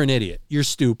 no, you're an idiot. You're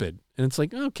stupid. And it's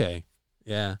like, okay,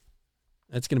 yeah,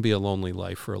 that's going to be a lonely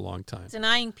life for a long time.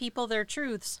 Denying people their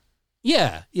truths.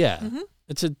 Yeah. Yeah.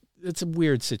 It's a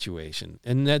weird situation.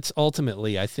 And that's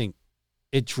ultimately, I think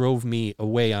it drove me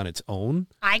away on its own.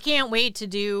 I can't wait to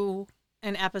do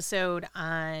an episode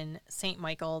on St.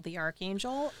 Michael the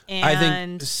Archangel. And I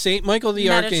think St. Michael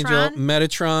the Archangel,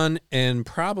 Metatron, and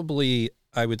probably,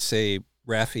 I would say,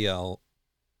 Raphael.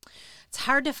 It's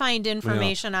hard to find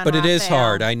information on but Raphael. It is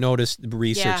hard. I noticed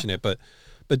researching it, but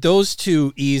those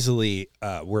two easily,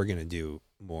 we're going to do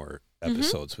more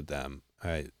episodes with them.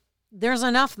 There's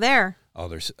enough there. Oh,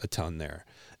 there's a ton there.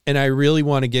 And I really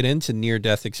want to get into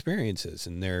near-death experiences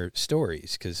and their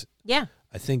stories because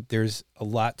I think there's a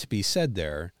lot to be said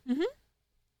there,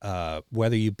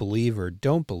 whether you believe or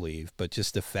don't believe, but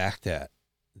just the fact that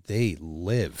they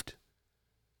lived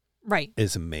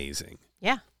is amazing.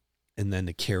 Yeah. And then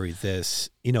to carry this,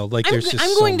 there's just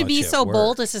I'm going so to be much so at work.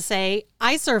 bold as to say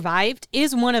I Survived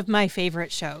is one of my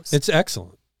favorite shows. It's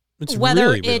excellent. It's whether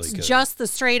really, really it's good. just the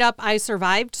straight up I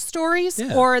Survived stories,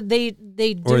 or they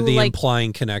do or the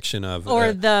implying connection of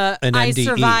or the an I NDE.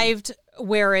 Survived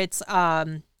where it's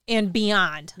and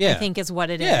beyond. I think is what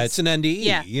it is. Yeah, it's an NDE.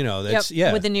 Yeah. That's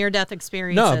with the near death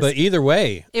experiences. No, but either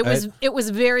way, it was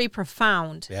very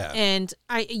profound. Yeah. And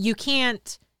you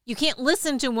can't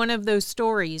listen to one of those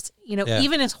stories,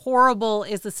 even as horrible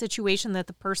as the situation that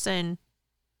the person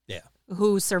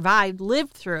who survived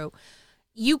lived through.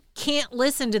 You can't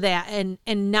listen to that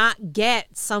and not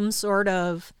get some sort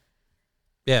of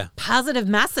positive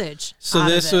message. So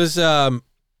this was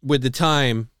with the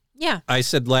time. Yeah. I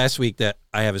said last week that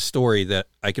I have a story that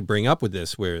I could bring up with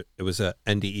this where it was a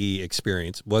NDE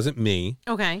experience. It wasn't me.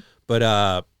 Okay.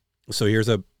 But so here's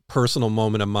a personal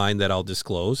moment of mine that I'll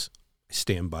disclose. I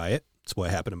stand by it. It's what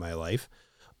happened in my life.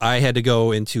 I had to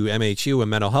go into MHU, a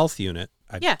mental health unit.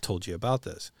 I told you about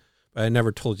this, but I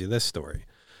never told you this story.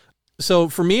 So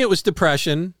for me, it was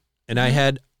depression, and I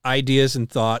had ideas and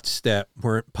thoughts that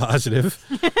weren't positive,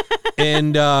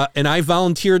 and I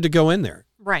volunteered to go in there.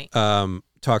 Right.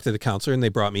 Talk to the counselor, and they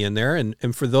brought me in there.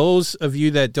 And for those of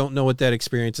you that don't know what that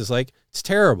experience is like, it's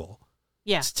terrible.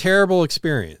 Yeah. It's a terrible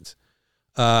experience.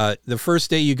 The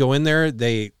first day you go in there,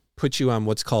 they put you on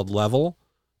what's called level.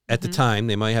 At the time,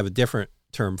 they might have a different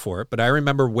term for it, but I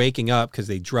remember waking up because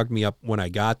they drugged me up when I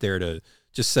got there to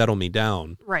just settle me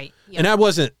down. Right. Yep. And I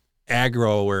wasn't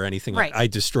aggro or anything. Right. I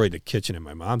destroyed the kitchen in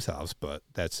my mom's house, but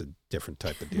that's a different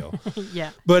type of deal.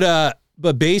 Yeah. But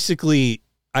basically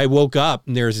I woke up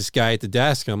and there was this guy at the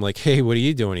desk and I'm like, hey, what are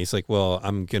you doing? He's like, well,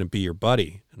 I'm going to be your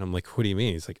buddy. And I'm like, what do you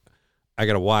mean? He's like, I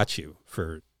got to watch you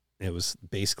it was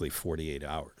basically 48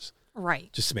 hours.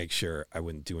 Right. Just to make sure I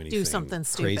wouldn't do anything something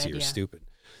crazy or stupid. stupid.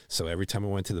 So every time I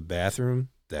went to the bathroom,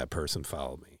 that person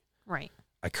followed me. Right.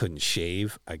 I couldn't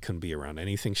shave. I couldn't be around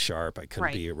anything sharp. I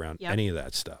couldn't be around any of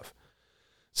that stuff.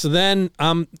 So then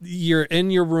you're in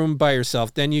your room by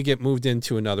yourself. Then you get moved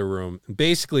into another room.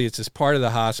 Basically, it's this part of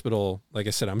the hospital. Like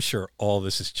I said, I'm sure all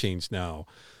this has changed now.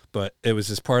 But it was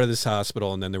this part of this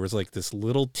hospital. And then there was like this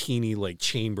little teeny like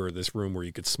chamber, this room where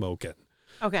you could smoke it.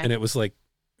 Okay. And it was like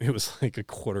a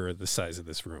quarter of the size of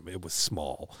this room. It was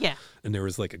small. Yeah. And there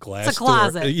was like a glass It's a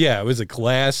closet. door. Yeah, it was a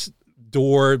glass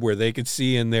door where they could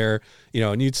see in there,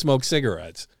 and you'd smoke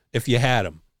cigarettes if you had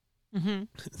them.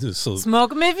 Mm-hmm. So,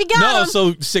 smoke them if you got them.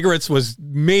 So cigarettes was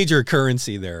major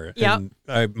currency there. Yep.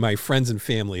 And my friends and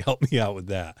family helped me out with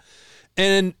that.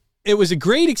 And it was a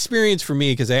great experience for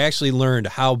me because I actually learned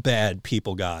how bad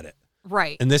people got it.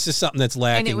 Right. And this is something that's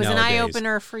lacking And it was nowadays. an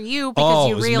eye-opener for you because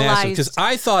you realized... Because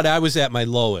I thought I was at my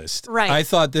lowest. Right. I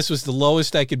thought this was the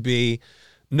lowest I could be.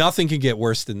 Nothing could get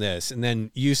worse than this. And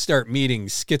then you start meeting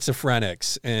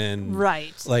schizophrenics and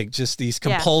like just these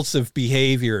compulsive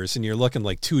behaviors. And you're looking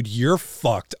like, dude, you're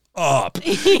fucked up.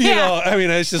 I mean,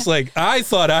 it's just like, I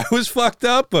thought I was fucked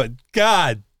up, but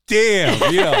God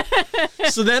damn,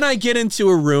 So then I get into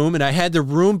a room and I had the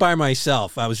room by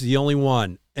myself. I was the only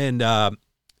one. And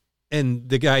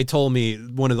the guy told me,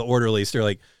 one of the orderlies, they're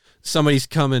like, somebody's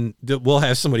coming. We'll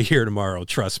have somebody here tomorrow.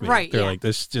 Trust me. Right. They're like,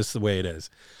 this is just the way it is.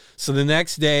 So the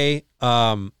next day,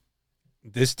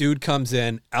 This dude comes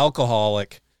in,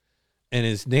 alcoholic, and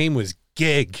his name was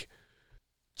Gig.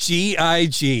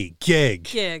 G-I-G, Gig.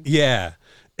 Gig. Yeah.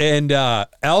 And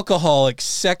alcoholic,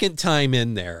 second time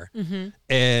in there. Mm-hmm.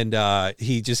 And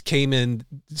he just came in,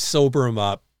 sober him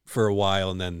up for a while,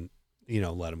 and then,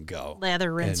 let him go.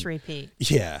 Lather, rinse, repeat.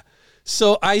 Yeah.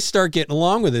 So I start getting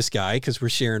along with this guy because we're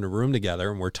sharing a room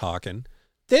together and we're talking.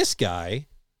 This guy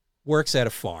works at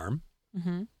a farm.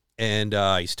 Mm-hmm. And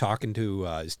he's talking to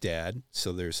his dad.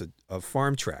 So there's a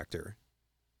farm tractor.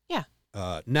 Yeah.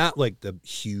 Not like the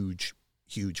huge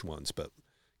ones, but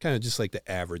kind of just like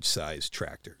the average size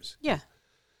tractors. Yeah.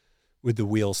 With the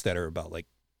wheels that are about like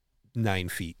 9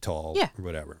 feet tall or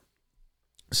whatever.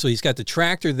 So he's got the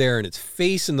tractor there and it's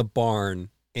facing the barn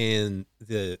and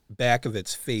the back of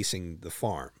it's facing the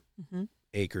farm. Mm-hmm.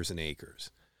 Acres and acres.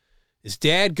 His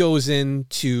dad goes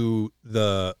into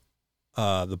the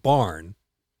barn,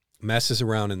 messes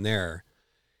around in there.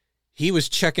 He was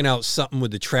checking out something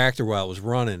with the tractor while it was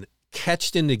running,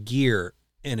 catched into gear,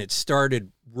 and it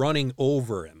started running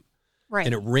over him. Right.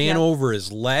 And it ran over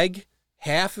his leg,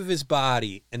 half of his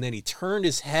body, and then he turned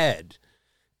his head,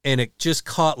 and it just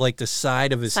caught like the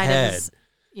side of his head.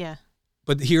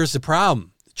 But here's the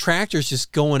problem. The tractor's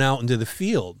just going out into the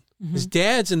field. Mm-hmm. His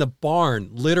dad's in the barn,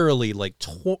 literally like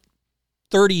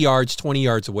 30 yards, 20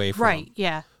 yards away from him. Right,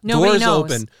 yeah. Nobody Doors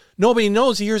knows. open. Nobody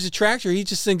knows he hears a tractor. He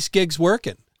just thinks Gig's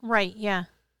working. Right, yeah.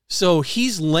 So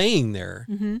he's laying there,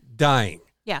 dying.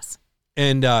 Yes.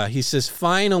 And he says,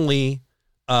 finally,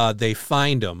 they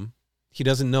find him. He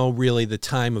doesn't know really the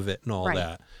time of it and all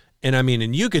that. And I mean,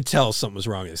 and you could tell something was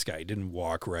wrong with this guy. He didn't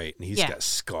walk right, and he's got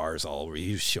scars all over.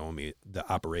 He was showing me the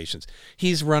operations.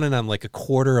 He's running on like a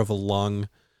quarter of a lung.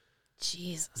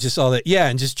 Jesus. Just all that. Yeah,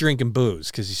 and just drinking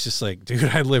booze because he's just like, dude,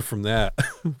 I live from that.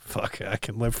 Fuck, I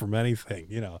can live from anything,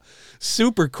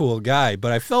 Super cool guy,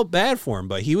 but I felt bad for him.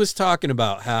 But he was talking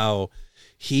about how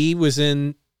he was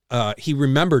he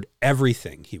remembered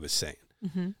everything he was saying.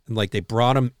 Mm-hmm. And like they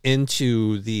brought him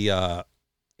into the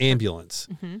ambulance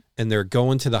and they're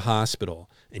going to the hospital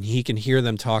and he can hear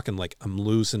them talking like, I'm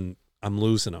losing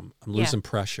him. I'm losing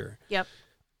pressure. Yep.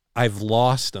 I've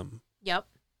lost him. Yep.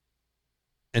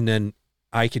 And then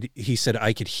he said,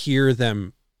 I could hear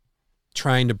them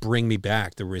trying to bring me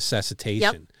back, the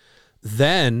resuscitation. Yep.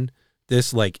 Then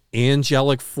this like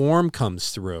angelic form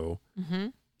comes through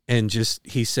and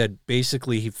he said,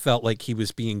 basically he felt like he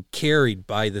was being carried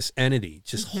by this entity,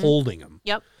 just holding him.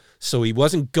 Yep. So he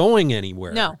wasn't going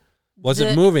anywhere. No.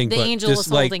 Wasn't moving, the but angel just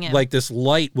was like, holding him. like this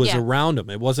light was around him.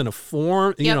 It wasn't a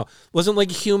form, wasn't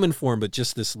like a human form, but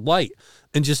just this light.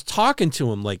 And just talking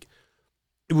to him, like,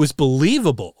 it was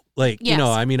believable. Like,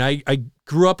 I mean, I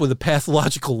grew up with a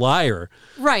pathological liar,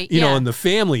 right? In the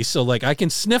family. So like I can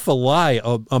sniff a lie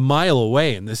a mile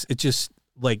away, and it just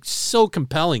like so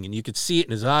compelling, and you could see it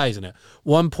in his eyes. And at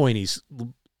one point he's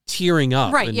tearing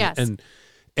up, right? And, yes.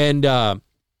 And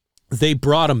they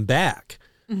brought him back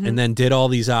and then did all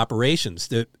these operations.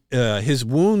 His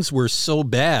wounds were so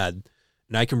bad.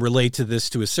 And I can relate to this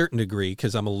to a certain degree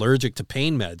because I'm allergic to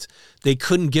pain meds. They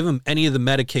couldn't give him any of the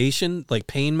medication, like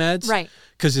pain meds. Right.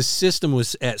 Because his system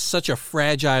was at such a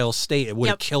fragile state, it would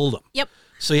have killed him. Yep.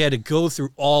 So he had to go through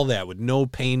all that with no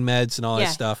pain meds and all that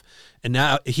stuff. And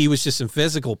now he was just in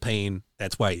physical pain.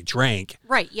 That's why he drank.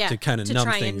 Right, yeah. To kind of numb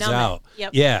things out. Yep.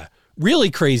 Yeah. Really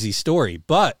crazy story.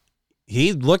 But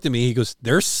he looked at me, he goes,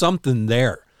 there's something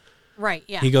there. Right,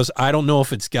 yeah. He goes, I don't know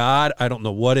if it's God. I don't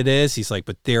know what it is. He's like,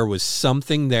 but there was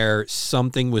something there.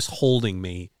 Something was holding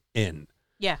me in.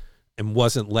 Yeah. And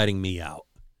wasn't letting me out.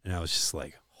 And I was just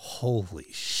like, holy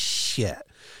shit.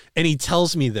 And he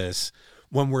tells me this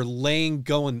when we're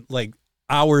going like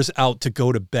hours out to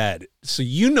go to bed. So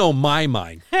my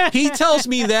mind. He tells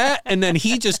me that, and then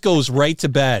he just goes right to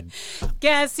bed.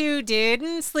 Guess who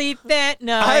didn't sleep that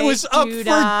night? I was up for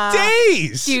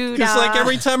days. Because like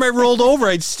every time I rolled over,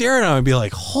 I'd stare at him and be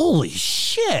like, holy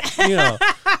shit.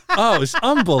 Oh, it was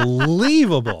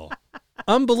unbelievable.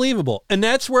 Unbelievable. And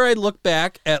that's where I look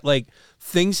back at like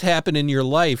things happen in your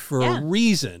life for a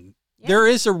reason. Yeah. There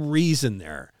is a reason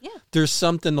there. Yeah. There's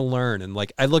something to learn. And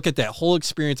like, I look at that whole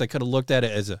experience, I could have looked at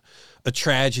it as a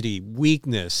tragedy,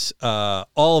 weakness, all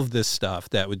of this stuff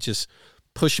that would just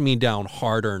push me down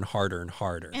harder and harder and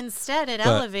harder. Instead, it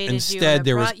elevated you. Instead,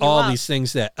 there was all these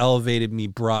things that elevated me,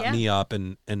 brought me up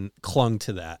and clung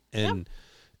to that. And,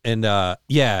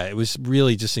 it was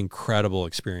really just incredible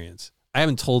experience. I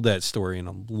haven't told that story in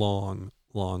a long,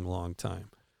 long, long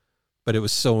time, but it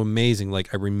was so amazing.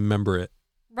 Like I remember it.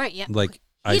 Right. Yeah. Like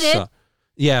saw.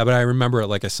 Yeah, but I remember it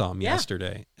like I saw him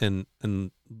yesterday, and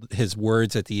his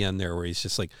words at the end there, where he's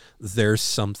just like, "There's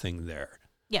something there."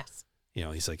 Yes. You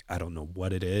know, he's like, I don't know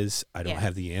what it is. I don't Yeah.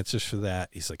 have the answers for that.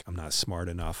 He's like, I'm not smart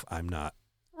enough. I'm not,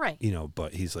 Right. you know,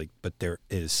 but he's like, but there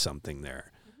is something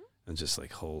there. I'm just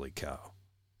like, holy cow.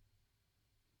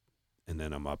 And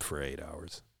then I'm up for 8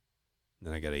 hours.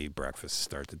 Then I got to eat breakfast,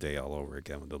 start the day all over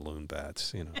again with the loon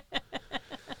bats, you know.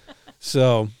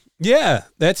 So, yeah,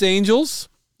 that's Angels.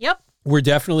 Yep. We're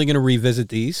definitely going to revisit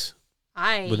these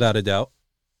without a doubt.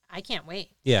 I can't wait.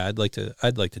 Yeah, I'd like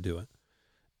to do it.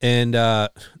 And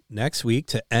next week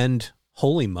to end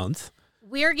Holy Month,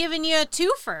 We're giving you a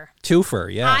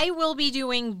twofer, yeah. I will be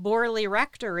doing Borley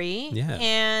Rectory. Yeah.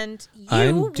 And you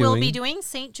I'm will be doing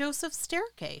St. Joseph's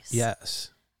Staircase.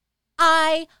 Yes.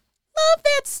 I love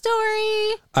that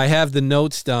story. I have the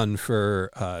notes done for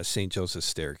St. Joseph's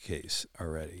Staircase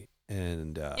already.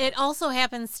 And It also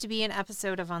happens to be an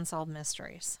episode of Unsolved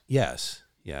Mysteries. yes,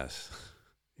 yes,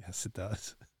 it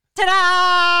does.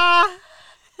 Ta-da!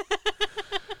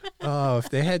 Oh, if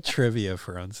they had trivia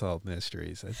for Unsolved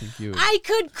Mysteries, I think you would. I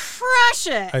could crush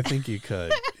it. I think you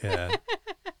could. Yeah.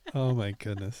 Oh my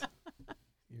goodness.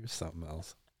 You're something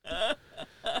else.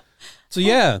 So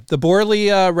yeah, the Borley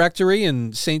Rectory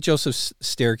and St. Joseph's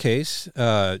Staircase.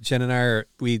 Jen and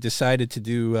we decided to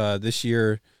do this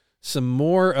year some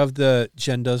more of the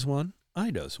Jen does one, I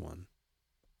does one.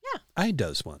 Yeah. I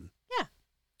does one. Yeah.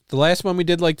 The last one we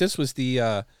did like this was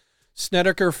the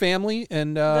Snedeker family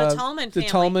and The Tallman the family.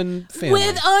 Tallman family.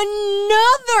 With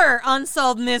another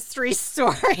Unsolved Mystery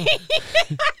story.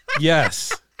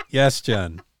 Yes. Yes,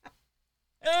 Jen.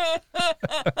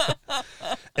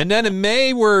 And then in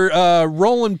May, we're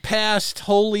rolling past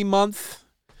Holy Month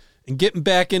and getting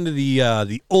back into the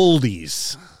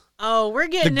oldies, Oh, we're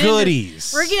getting the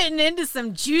goodies. We're getting into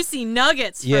some juicy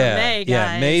nuggets for yeah, May, guys.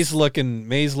 yeah.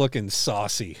 May's looking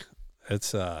saucy.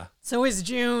 It's So is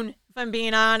June, if I'm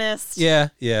being honest. yeah.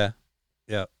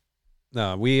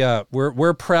 No,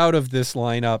 we're proud of this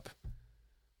lineup.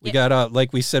 We got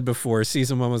like we said before,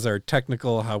 season 1 was our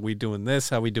technical, how we doing this,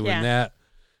 how we doing that.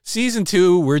 Season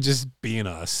 2, we're just being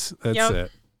us. That's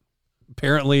it.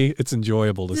 Apparently, it's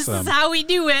enjoyable to some. This is how we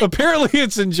do it. Apparently,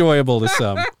 it's enjoyable to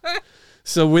some.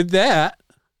 So with that,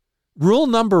 rule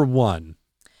number 1.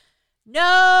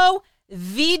 No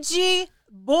Ouija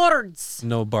boards.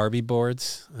 No Barbie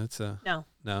boards. That's No.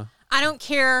 no. I don't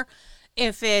care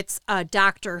if it's a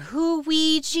Doctor Who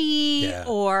Ouija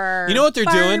or You know what they're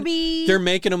doing? Barbie. They're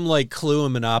making them like Clue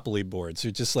and Monopoly boards.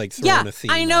 They're just like throwing a theme.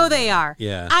 I know on they them. are.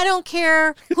 Yeah. I don't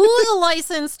care who the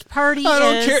licensed party I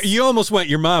don't is. care. You almost went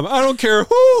your mom. I don't care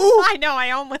who. I know.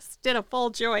 I almost did a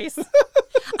full choice.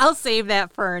 I'll save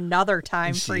that for another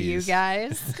time for you Jeez.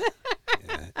 guys.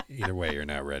 Either way, you're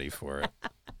not ready for it.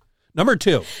 Number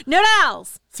 2. No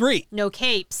dolls. 3. No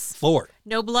capes. 4.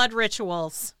 No blood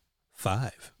rituals.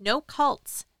 5. No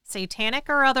cults, satanic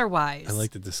or otherwise. I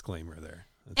like the disclaimer there.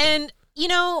 And, you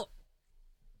know,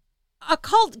 a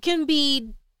cult can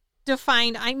be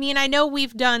defined. I mean, I know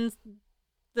we've done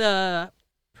the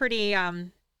pretty,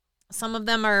 some of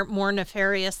them are more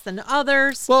nefarious than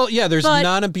others. Well, yeah, there's but-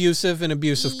 non-abusive and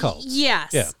abusive cults. Yes,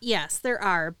 Yeah. yes, there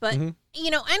are. But, Mhm. you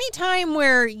know, anytime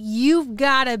where you've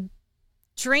got to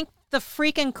drink the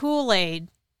freaking Kool-Aid,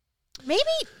 maybe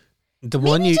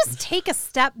just take a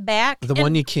step back. The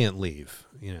one you can't leave,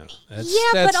 you know. That's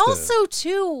but the- also,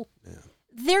 too,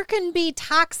 there can be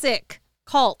toxic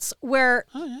cults where,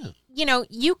 Oh, yeah. you know,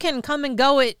 you can come and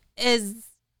go it as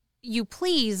you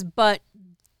please, but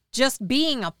just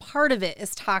being a part of it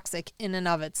is toxic in and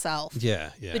of itself. Yeah.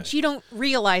 But you don't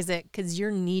realize it because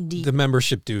you're knee deep. The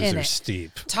membership dues in are it.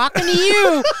 steep. Talking to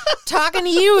you,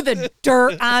 the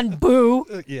dirt on Boo,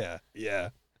 Yeah.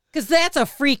 because that's a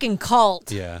freaking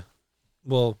cult. Yeah.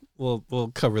 We'll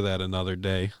cover that another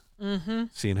day. Mm-hmm.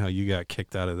 Seeing how you got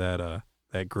kicked out of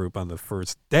that group on the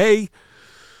first day.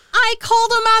 I called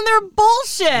them on their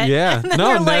bullshit. Yeah. And then No,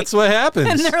 they're and like- that's what happens.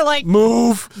 And they're like,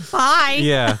 move. bye.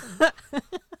 Yeah.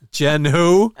 Jen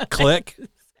who? Click.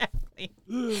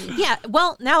 Yeah,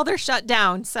 well, now they're shut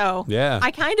down, so Yeah.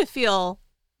 I kind of feel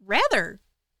rather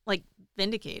like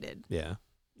vindicated. Yeah.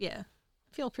 Yeah,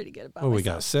 I feel pretty good about What myself.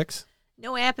 we got? 6?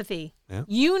 No apathy. Yeah.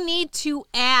 You need to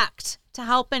act to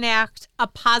help enact a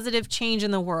positive change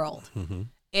in the world. Mm-hmm.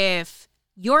 If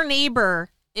your neighbor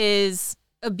is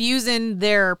abusing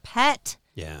their pet,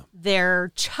 Yeah.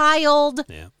 their child,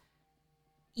 Yeah.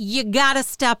 you got to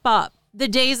step up. The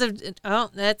days of, oh,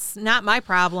 that's not my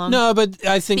problem. No, but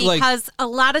I think Because a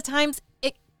lot of times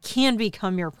it can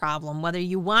become your problem, whether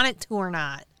you want it to or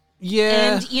not.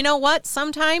 yeah. And you know what?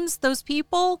 Sometimes those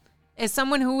people, as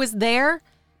someone who was there,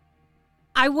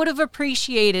 I would have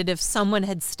appreciated if someone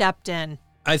had stepped in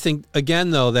I think, again,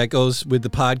 though, that goes with the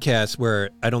podcast where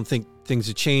I don't think things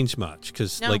have changed much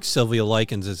because, like, Sylvia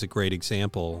Likens is a great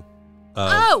example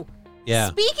of... Yeah.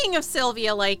 Speaking of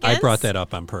Sylvia Likens... I brought that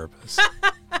up on purpose.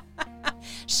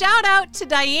 Shout out to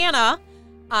Diana.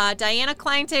 Diana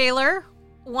Klein-Taylor,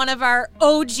 one of our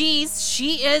OGs.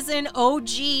 She is an OG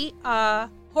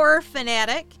horror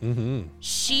fanatic. Mm-hmm.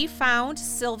 She found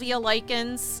Sylvia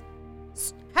Likens'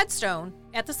 headstone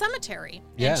at the cemetery.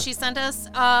 Yeah. And she sent us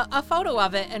a photo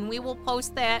of it, and we will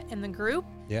post that in the group.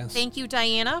 Yes. Thank you,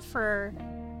 Diana, for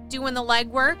doing the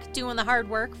legwork, doing the hard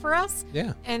work for us.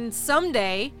 Yeah. And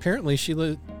someday... Apparently she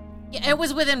lived... Yeah, it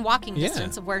was within walking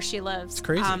distance of where she lives. It's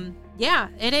crazy. Yeah,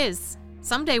 it is.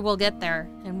 Someday we'll get there,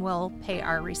 and we'll pay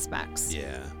our respects.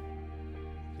 Yeah.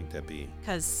 I think that'd be...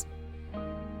 Because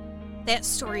that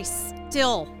story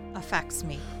still affects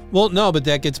me. Well, no, but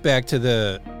that gets back to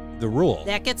the rule.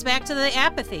 That gets back to the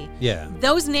apathy. Yeah.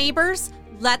 Those neighbors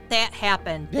let that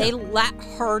happen. Yeah. They let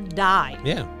her die.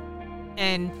 Yeah.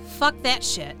 And fuck that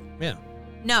shit. Yeah.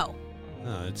 No.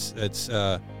 No, it's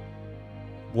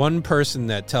one person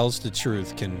that tells the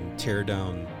truth can tear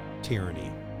down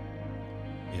tyranny.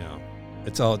 You know,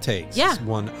 it's all it takes. Yeah. It's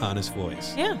one honest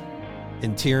voice. Yeah.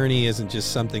 And tyranny isn't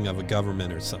just something of a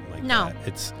government or something like No.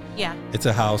 that. Yeah. It's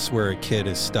a house where a kid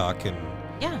is stuck and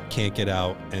can't get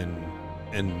out,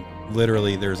 and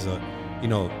literally there's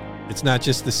it's not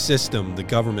just the system, the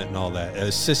government and all that.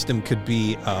 A system could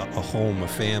be a home, a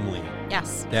family.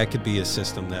 Yes. That could be a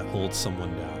system that holds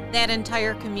someone down. That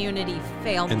entire community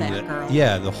failed And that girl.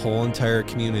 Yeah, the whole entire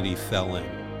community fell in.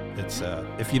 It's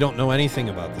if you don't know anything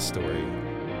about the story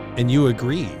and you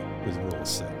agree with Rule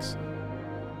 6,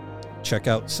 check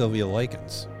out Sylvia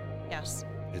Likens. Yes.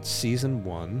 It's season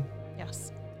 1,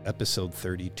 Yes. episode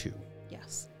 32.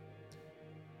 Yes.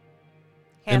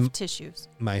 Have And tissues.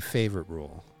 my favorite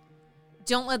rule.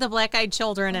 Don't let the black-eyed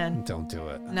children in. Don't do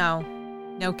it. No.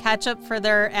 No ketchup for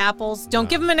their apples. Don't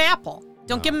give them an apple.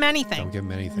 Don't give them anything. Don't give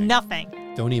them anything.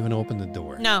 Nothing. Don't even open the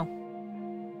door. No.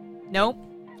 Nope.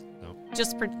 Nope.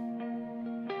 Just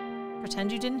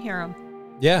pretend you didn't hear them.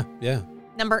 Yeah, yeah.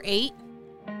 Number 8,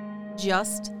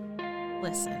 just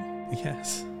listen.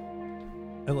 Yes.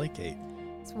 I like 8.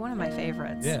 It's one of my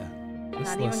favorites. Yeah. I'm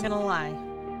Just not listen. even going to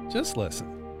lie. Just listen.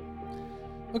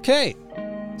 Okay.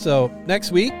 So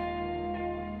next week,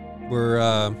 we're...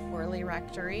 Worley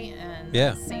Rectory and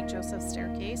Yeah. St. Joseph's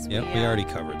Staircase. Yep, we already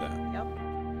covered that.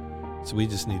 Yep. So we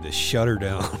just need to shut her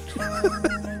down.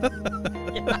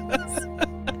 Yes.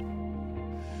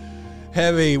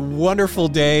 Have a wonderful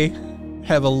day.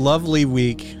 Have a lovely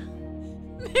week.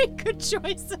 Make good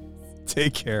choices.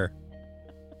 Take care.